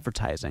terms of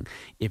advertising,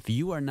 if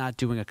you are not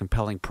doing a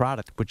compelling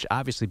product, which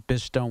obviously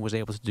Biz Stone was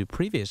able to do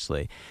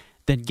previously,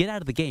 then get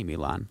out of the game,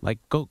 Elon. Like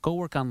go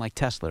work on like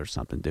Tesla or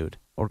something, dude.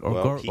 Or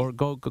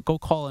go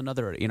call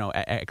another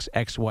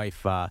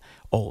ex-wife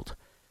old.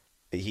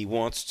 He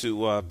wants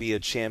to be a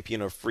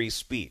champion of free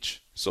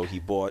speech, so he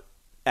bought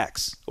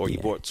X, or he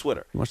bought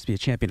Twitter. He wants to be a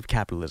champion of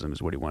capitalism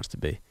is what he wants to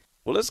be.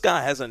 Well, this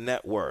guy has a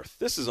net worth.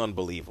 This is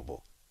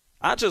unbelievable.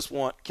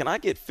 Can I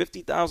get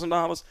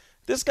 $50,000?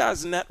 This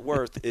guy's net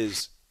worth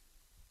is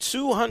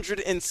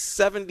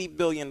 $270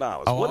 billion.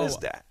 What is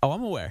that? Oh,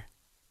 I'm aware.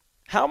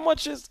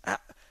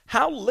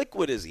 How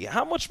liquid is he?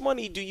 How much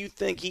money do you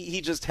think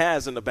he just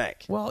has in the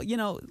bank? Well,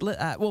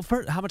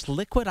 for how much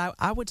liquid,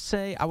 I would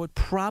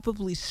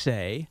probably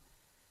say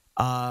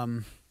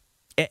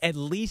at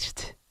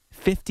least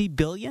 $50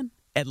 billion.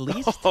 At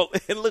least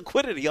in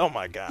liquidity. Oh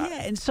my God.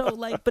 Yeah, and so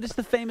but it's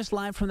the famous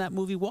line from that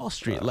movie Wall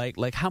Street.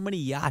 Like how many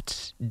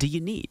yachts do you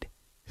need?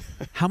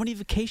 How many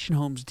vacation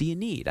homes do you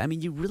need? I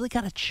mean, you really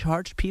got to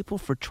charge people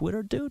for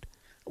Twitter, dude?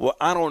 Well,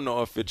 I don't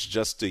know if it's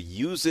just to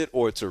use it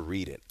or to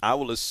read it. I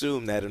will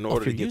assume that in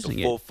order to get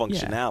the full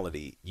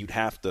functionality, you'd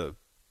have to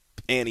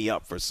ante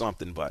up for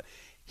something. But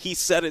he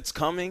said it's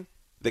coming.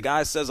 The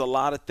guy says a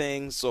lot of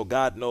things, so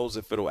God knows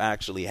if it'll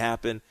actually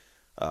happen.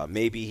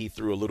 Maybe he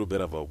threw a little bit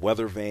of a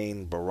weather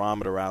vane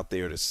barometer out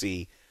there to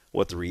see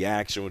what the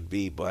reaction would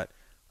be, but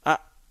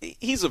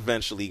he's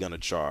eventually going to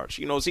charge.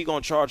 Is he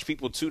going to charge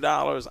people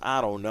 $2?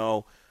 I don't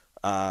know.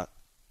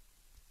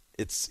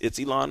 It's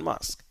Elon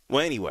Musk.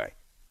 Well, anyway,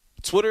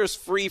 Twitter is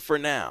free for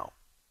now.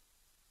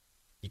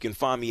 You can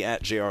find me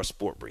at JR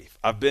Sport Brief.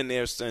 I've been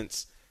there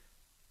since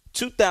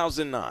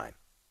 2009,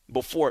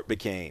 before it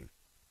became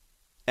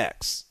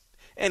X.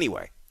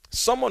 Anyway,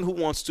 someone who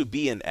wants to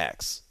be an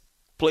X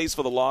plays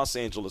for the Los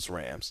Angeles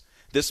Rams.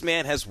 This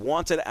man has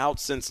wanted out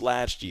since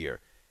last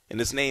year, and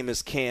his name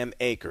is Cam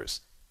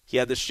Akers. He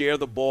had to share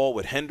the ball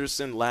with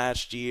Henderson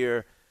last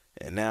year,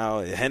 and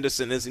now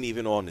Henderson isn't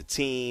even on the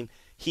team.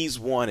 He's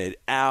wanted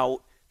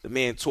out. The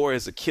man tore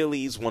his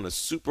Achilles, won a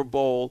Super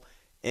Bowl,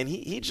 and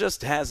he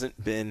just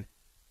hasn't been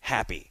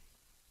happy.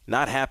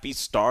 Not happy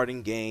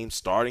starting games,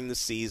 starting the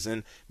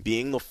season,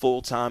 being the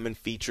full-time and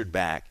featured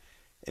back.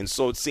 And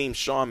so it seems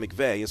Sean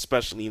McVay,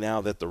 especially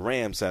now that the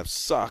Rams have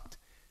sucked,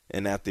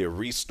 and that they're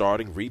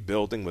restarting,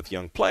 rebuilding with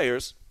young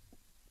players,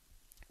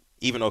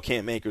 even though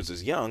Cam Akers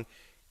is young,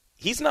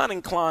 he's not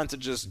inclined to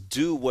just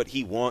do what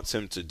he wants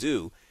him to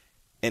do,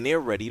 and they're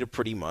ready to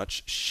pretty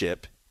much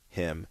ship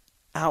him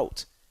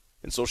out.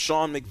 And so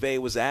Sean McVay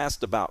was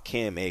asked about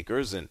Cam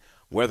Akers and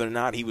whether or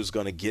not he was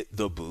going to get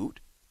the boot.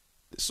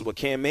 This is what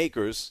Sean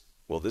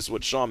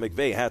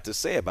McVay had to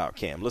say about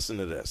Cam. Listen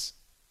to this.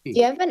 Do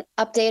you have an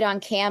update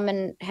on Cam,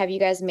 and have you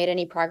guys made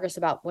any progress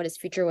about what his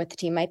future with the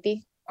team might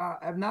be?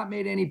 I've not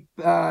made any,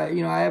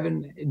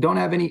 don't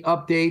have any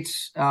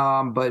updates,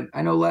 but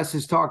I know Les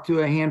has talked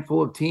to a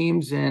handful of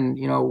teams and,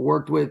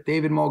 worked with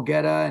David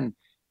Mulgeta and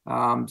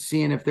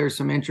seeing if there's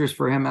some interest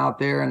for him out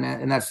there,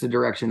 and that's the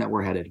direction that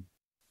we're headed.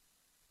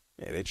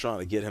 Yeah, they're trying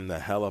to get him the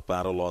hell up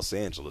out of Los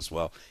Angeles.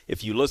 Well,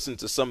 if you listen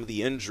to some of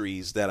the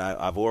injuries that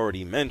I've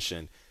already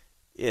mentioned,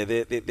 yeah,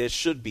 there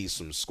should be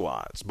some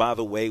squads. By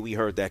the way, we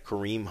heard that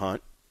Kareem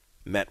Hunt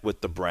met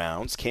with the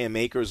Browns. Cam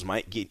Akers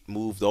might get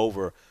moved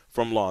over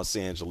from Los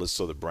Angeles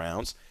to the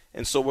Browns.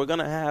 And so we're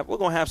gonna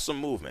have some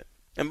movement.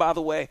 And by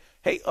the way,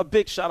 hey, a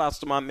big shout outs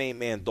to my main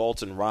man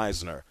Dalton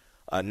Reisner,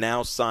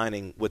 now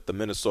signing with the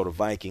Minnesota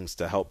Vikings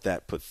to help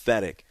that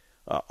pathetic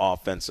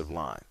offensive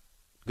line.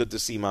 Good to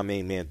see my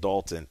main man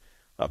Dalton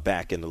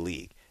back in the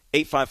league.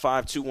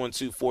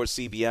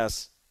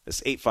 855-212-4CBS.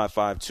 That's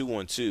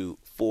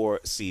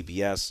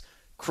 855-212-4CBS.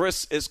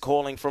 Chris is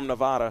calling from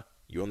Nevada.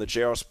 You're on the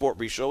JR Sport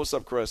Brief Show. What's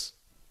up, Chris?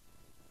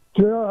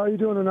 JR, how you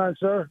doing tonight,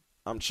 sir?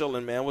 I'm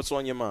chilling, man. What's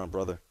on your mind,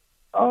 brother?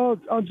 Oh,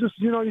 I'm just,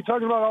 you're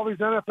talking about all these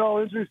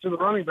NFL injuries to the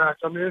running backs.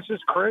 I mean, it's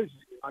just crazy.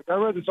 Like, I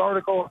read this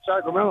article in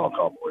Sacramento a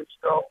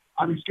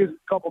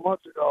couple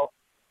months ago.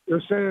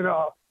 They're saying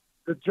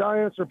the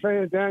Giants are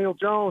paying Daniel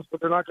Jones, but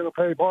they're not going to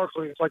pay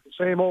Barkley. It's like the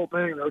same old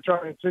thing. They're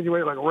trying to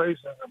insinuate like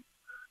racism.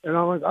 And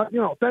I'm like,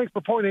 thanks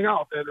for pointing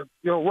out that,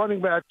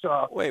 running backs,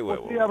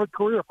 what's the average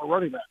career for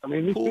running backs? I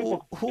mean, these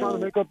people trying to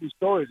make up these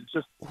stories. It's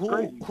just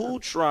crazy. Who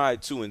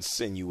tried to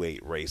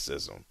insinuate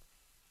racism?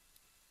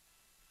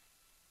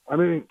 I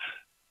mean,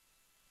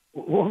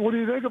 what do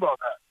you think about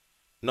that?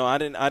 No, I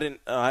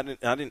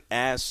didn't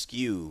ask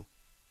you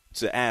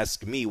to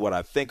ask me what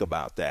I think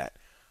about that.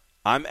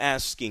 I'm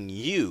asking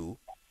you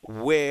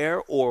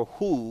where or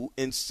who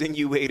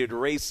insinuated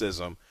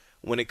racism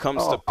when it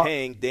comes to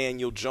paying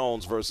Daniel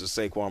Jones versus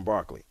Saquon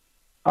Barkley.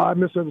 I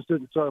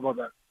misunderstood. Sorry about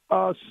that.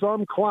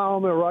 Some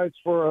clown that writes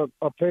for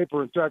a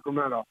paper in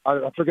Sacramento.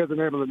 I forget the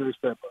name of the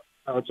newspaper.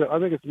 I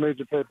think it's a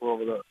major paper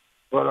over there.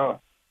 But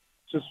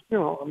just,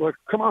 I'm like,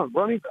 come on,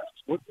 running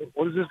backs.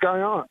 What is this guy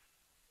on?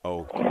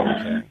 Oh,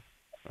 okay.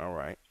 All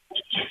right.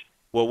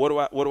 Well,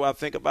 what do I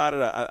think about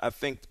it? I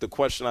think the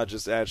question I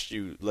just asked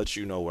you lets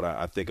you know what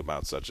I think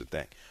about such a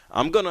thing.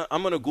 I'm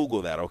gonna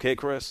Google that, okay,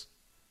 Chris?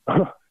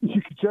 You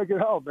can check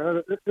it out,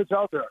 man. It's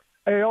out there.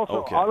 Hey,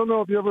 also, okay. I don't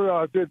know if you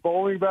ever did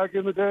bowling back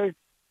in the day.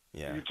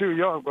 Yeah. You're too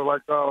young, but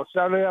like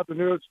Saturday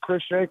afternoons,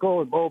 Chris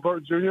Schenkel and Bo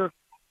Burton Jr.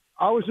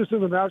 I was just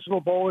in the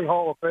National Bowling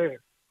Hall of Fame,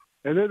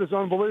 and it is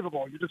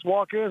unbelievable. You just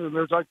walk in, and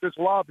there's like this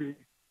lobby,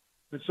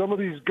 and some of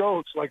these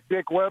goats, like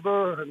Dick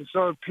Weber and his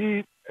son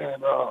Pete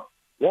and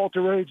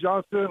Walter Ray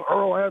Johnston,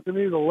 Earl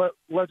Anthony, the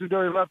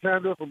legendary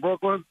left-hander from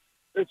Brooklyn.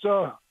 It's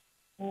 5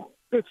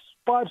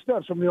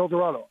 steps from the El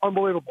Dorado.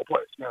 Unbelievable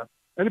place, man.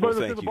 Anybody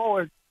that's in the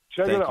bowling,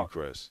 check it out. Thank you,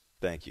 Chris.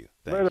 Thank you.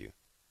 Thank you.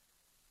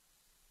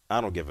 I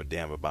don't give a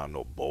damn about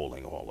no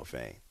bowling Hall of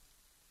Fame.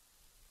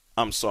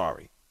 I'm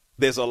sorry.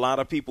 There's a lot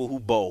of people who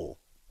bowl.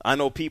 I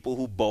know people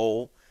who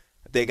bowl.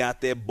 They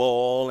got their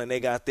ball and they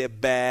got their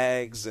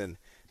bags and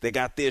they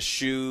got their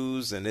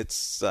shoes and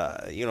it's,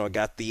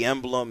 got the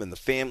emblem and the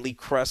family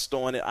crest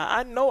on it.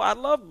 I know. I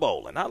love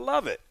bowling. I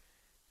love it.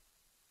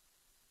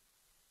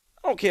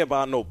 I don't care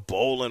about no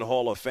bowling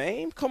Hall of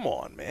Fame. Come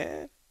on,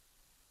 man.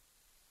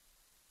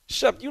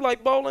 Shep, you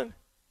like bowling?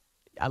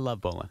 I love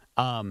bowling.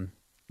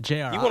 JR,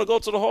 you want to go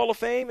to the Hall of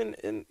Fame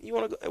and you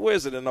want to go? Where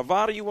is it? In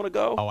Nevada? You want to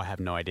go? Oh, I have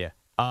no idea.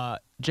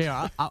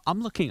 JR,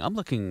 I'm looking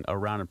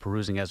around and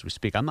perusing as we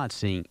speak. I'm not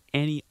seeing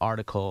any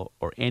article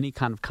or any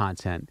kind of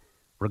content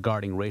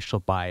regarding racial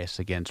bias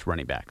against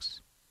running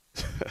backs.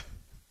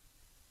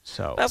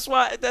 So that's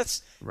why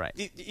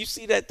right. You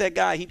see that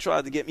guy? He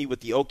tried to get me with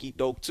the okey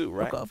doke too,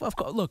 right? Of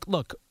course.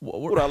 Look.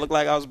 What do I look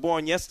like? I was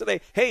born yesterday.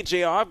 Hey,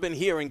 JR, I've been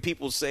hearing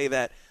people say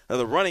that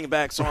the running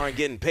backs aren't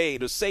getting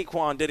paid, or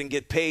Saquon didn't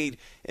get paid,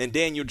 and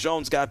Daniel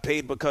Jones got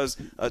paid because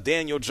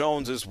Daniel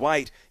Jones is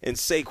white and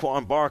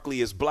Saquon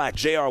Barkley is black.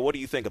 JR, what do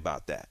you think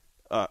about that?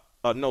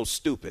 No,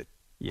 stupid.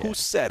 Yeah. Who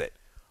said it?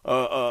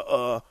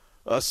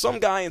 Some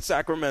guy in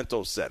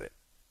Sacramento said it.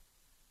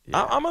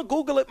 Yeah. I'm gonna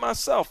Google it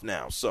myself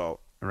now. So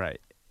right.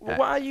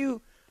 Why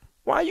you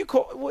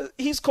call?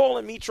 He's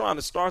calling me trying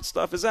to start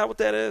stuff. Is that what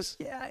that is?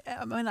 Yeah,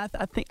 I mean, I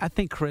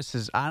think Chris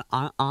is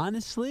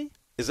honestly.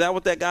 Is that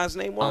what that guy's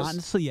name was?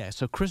 Honestly, yeah.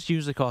 So Chris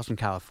usually calls from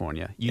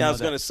California. I was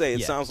going to say,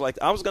 it sounds like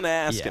I was going to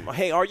ask him,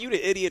 hey, are you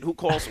the idiot who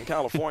calls from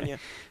California?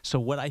 So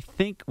what I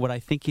think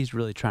he's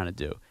really trying to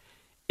do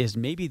is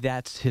maybe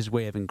that's his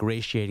way of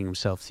ingratiating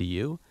himself to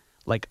you,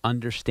 like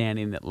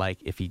understanding that like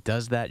if he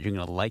does that, you're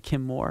going to like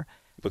him more.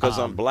 Because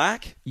I'm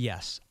black?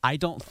 Yes. I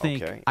don't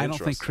think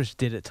Chris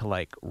did it to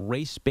like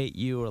race bait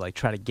you or like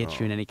try to get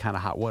you in any kind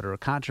of hot water or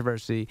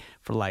controversy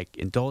for like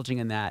indulging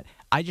in that.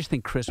 I just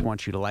think Chris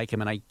wants you to like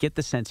him, and I get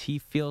the sense he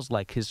feels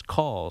like his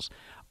calls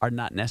are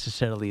not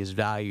necessarily as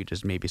valued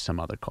as maybe some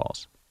other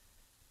calls.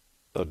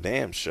 Oh,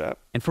 damn, Shep.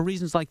 And for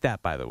reasons like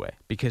that, by the way,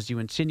 because you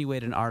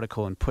insinuate an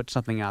article and put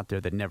something out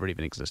there that never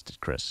even existed,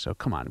 Chris. So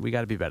come on, we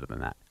got to be better than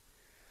that.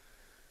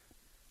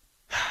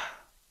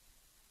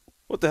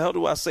 What the hell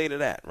do I say to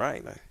that,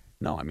 right?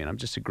 No, I mean, I'm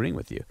just agreeing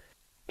with you.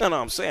 No,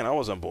 I'm saying I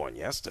wasn't born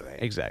yesterday.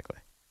 Exactly.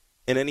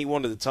 And then he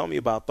wanted to tell me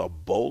about the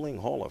Bowling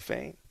Hall of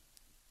Fame.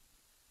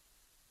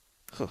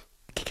 Huh.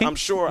 I'm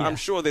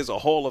sure there's a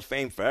Hall of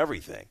Fame for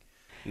everything.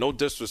 No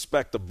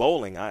disrespect to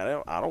bowling. I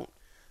don't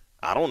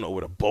know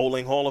what a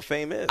bowling Hall of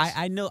Fame is.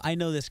 I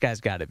know this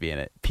guy's got to be in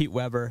it. Pete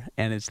Weber,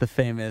 and it's the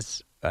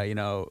famous,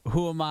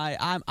 who am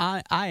I?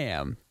 I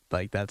am.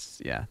 Like that's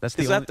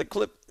the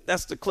clip.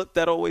 That's the clip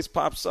that always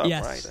pops up,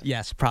 yes, right?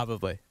 Yes,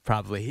 probably.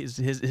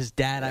 His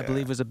dad, I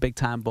believe, was a big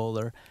time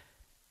bowler.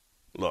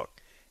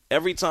 Look,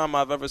 every time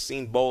I've ever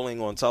seen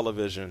bowling on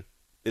television,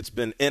 it's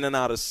been in and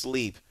out of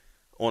sleep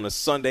on a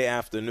Sunday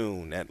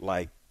afternoon at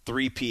like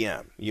 3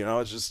 p.m.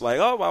 It's just like,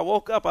 oh, I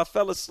woke up, I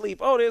fell asleep.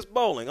 Oh, there's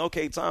bowling.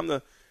 Okay, time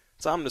to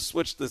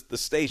switch the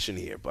station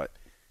here. But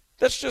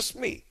that's just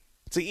me.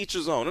 To each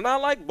his own. And I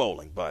like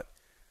bowling, but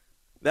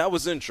that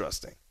was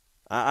interesting.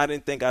 I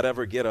didn't think I'd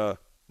ever get a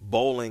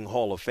bowling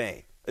Hall of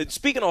Fame. And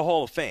speaking of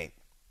Hall of Fame,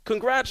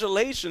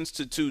 congratulations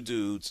to two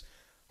dudes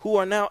who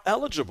are now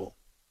eligible,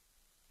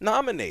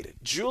 nominated,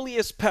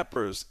 Julius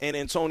Peppers and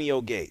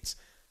Antonio Gates.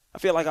 I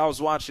feel like I was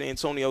watching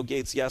Antonio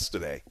Gates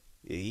yesterday.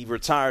 He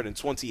retired in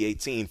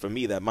 2018. For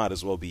me, that might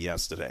as well be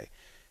yesterday.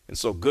 And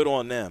so good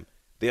on them.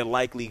 They're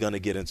likely going to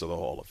get into the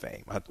Hall of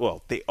Fame.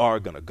 They are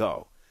going to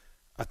go.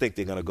 I think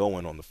they're going to go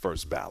in on the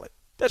first ballot.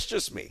 That's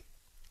just me.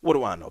 What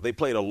do I know? They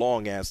played a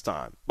long-ass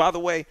time. By the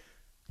way,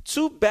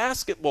 two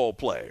basketball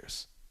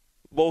players,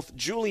 both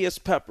Julius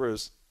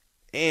Peppers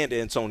and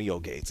Antonio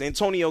Gates.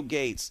 Antonio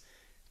Gates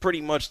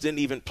pretty much didn't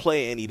even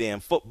play any damn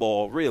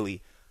football,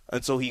 really,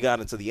 until he got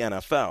into the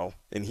NFL.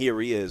 And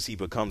here he is. He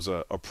becomes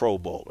a pro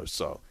bowler.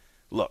 So,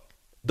 look,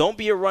 don't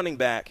be a running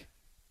back.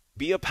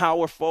 Be a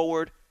power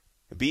forward.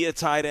 Be a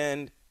tight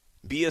end.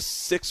 Be a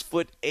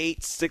 6'8",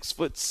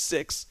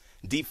 6'6"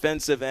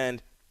 defensive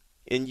end.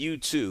 And you,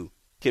 too,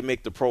 can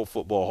make the Pro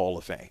Football Hall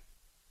of Fame.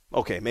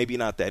 Okay, maybe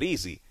not that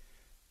easy,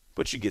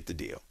 but you get the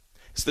deal.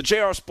 It's the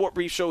JR Sport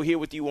Brief Show here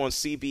with you on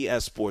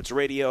CBS Sports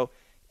Radio,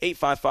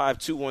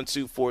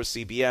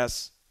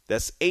 855-212-4CBS.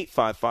 That's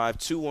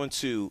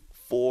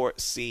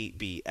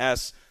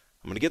 855-212-4CBS.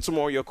 I'm going to get some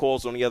more of your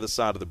calls on the other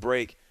side of the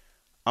break.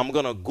 I'm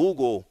going to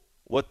Google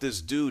what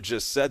this dude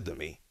just said to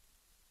me.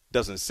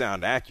 Doesn't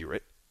sound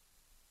accurate.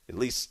 At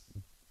least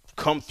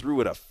come through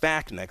with a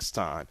fact next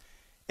time.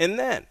 And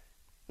then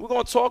we're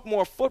going to talk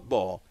more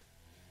football.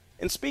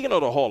 And speaking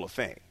of the Hall of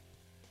Fame,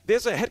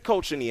 there's a head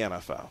coach in the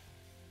NFL,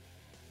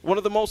 one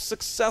of the most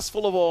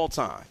successful of all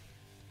time.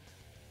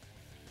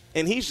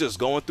 And he's just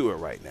going through it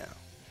right now.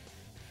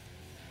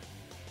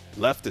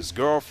 Left his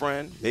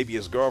girlfriend. Maybe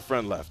his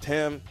girlfriend left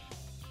him.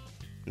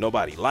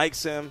 Nobody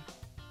likes him.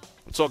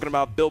 I'm talking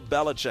about Bill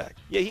Belichick.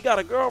 Yeah, he got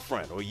a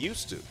girlfriend, or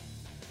used to.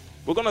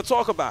 We're going to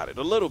talk about it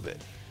a little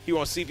bit here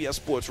on CBS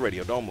Sports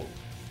Radio. Don't move.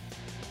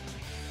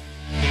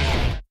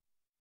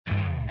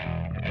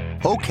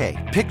 Okay,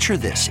 picture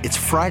this. It's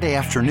Friday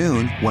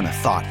afternoon when a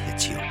thought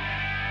hits you.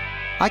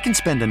 I can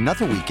spend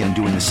another weekend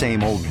doing the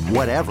same old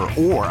whatever,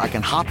 or I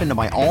can hop into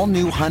my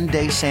all-new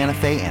Hyundai Santa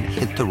Fe and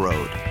hit the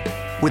road.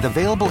 With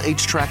available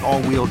H-Track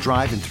all-wheel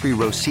drive and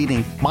 3-row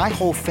seating, my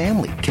whole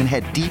family can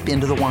head deep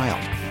into the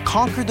wild.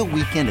 Conquer the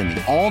weekend in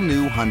the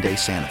all-new Hyundai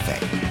Santa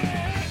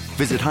Fe.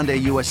 Visit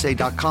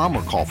HyundaiUSA.com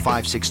or call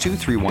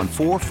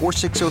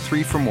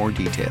 562-314-4603 for more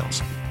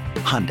details.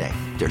 Hyundai,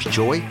 there's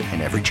joy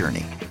in every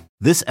journey.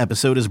 This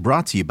episode is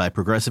brought to you by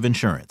Progressive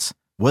Insurance.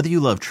 Whether you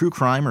love true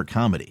crime or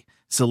comedy,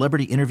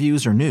 celebrity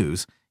interviews or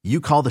news, you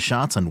call the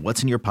shots on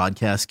what's in your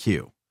podcast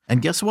queue.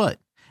 And guess what?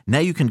 Now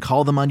you can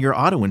call them on your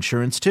auto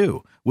insurance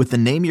too with the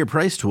Name Your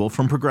Price tool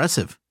from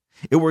Progressive.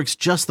 It works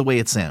just the way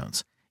it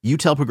sounds. You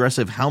tell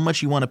Progressive how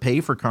much you want to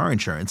pay for car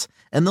insurance,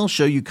 and they'll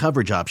show you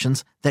coverage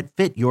options that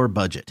fit your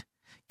budget.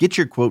 Get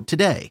your quote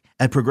today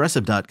at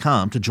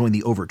Progressive.com to join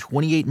the over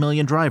 28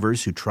 million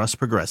drivers who trust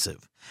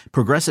Progressive.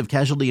 Progressive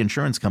Casualty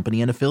Insurance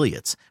Company and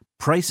Affiliates.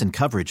 Price and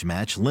coverage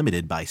match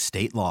limited by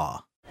state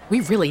law.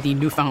 We really need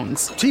new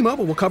phones.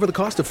 T-Mobile will cover the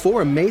cost of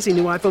 4 amazing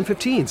new iPhone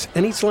 15s,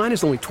 and each line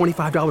is only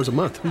 $25 a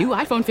month. New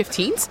iPhone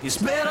 15s? It's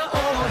better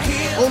over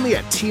here. Only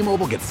at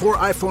T-Mobile, get 4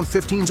 iPhone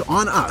 15s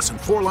on us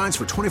and 4 lines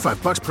for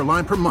 $25 per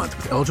line per month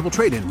with eligible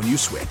trade-in when you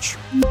switch.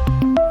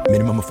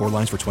 Minimum of 4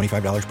 lines for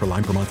 $25 per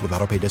line per month with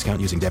autopay discount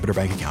using debit or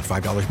bank account.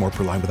 $5 more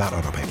per line without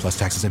autopay, plus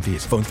taxes and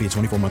fees. Phone fee at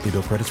 24 monthly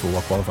bill credits for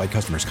well-qualified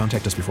customers.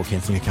 Contact us before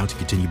canceling account to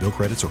continue bill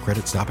credits or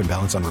credit stop and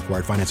balance on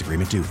required finance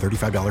agreement due.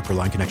 $35 per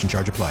line connection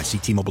charge applies. See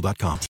T-Mobile.com.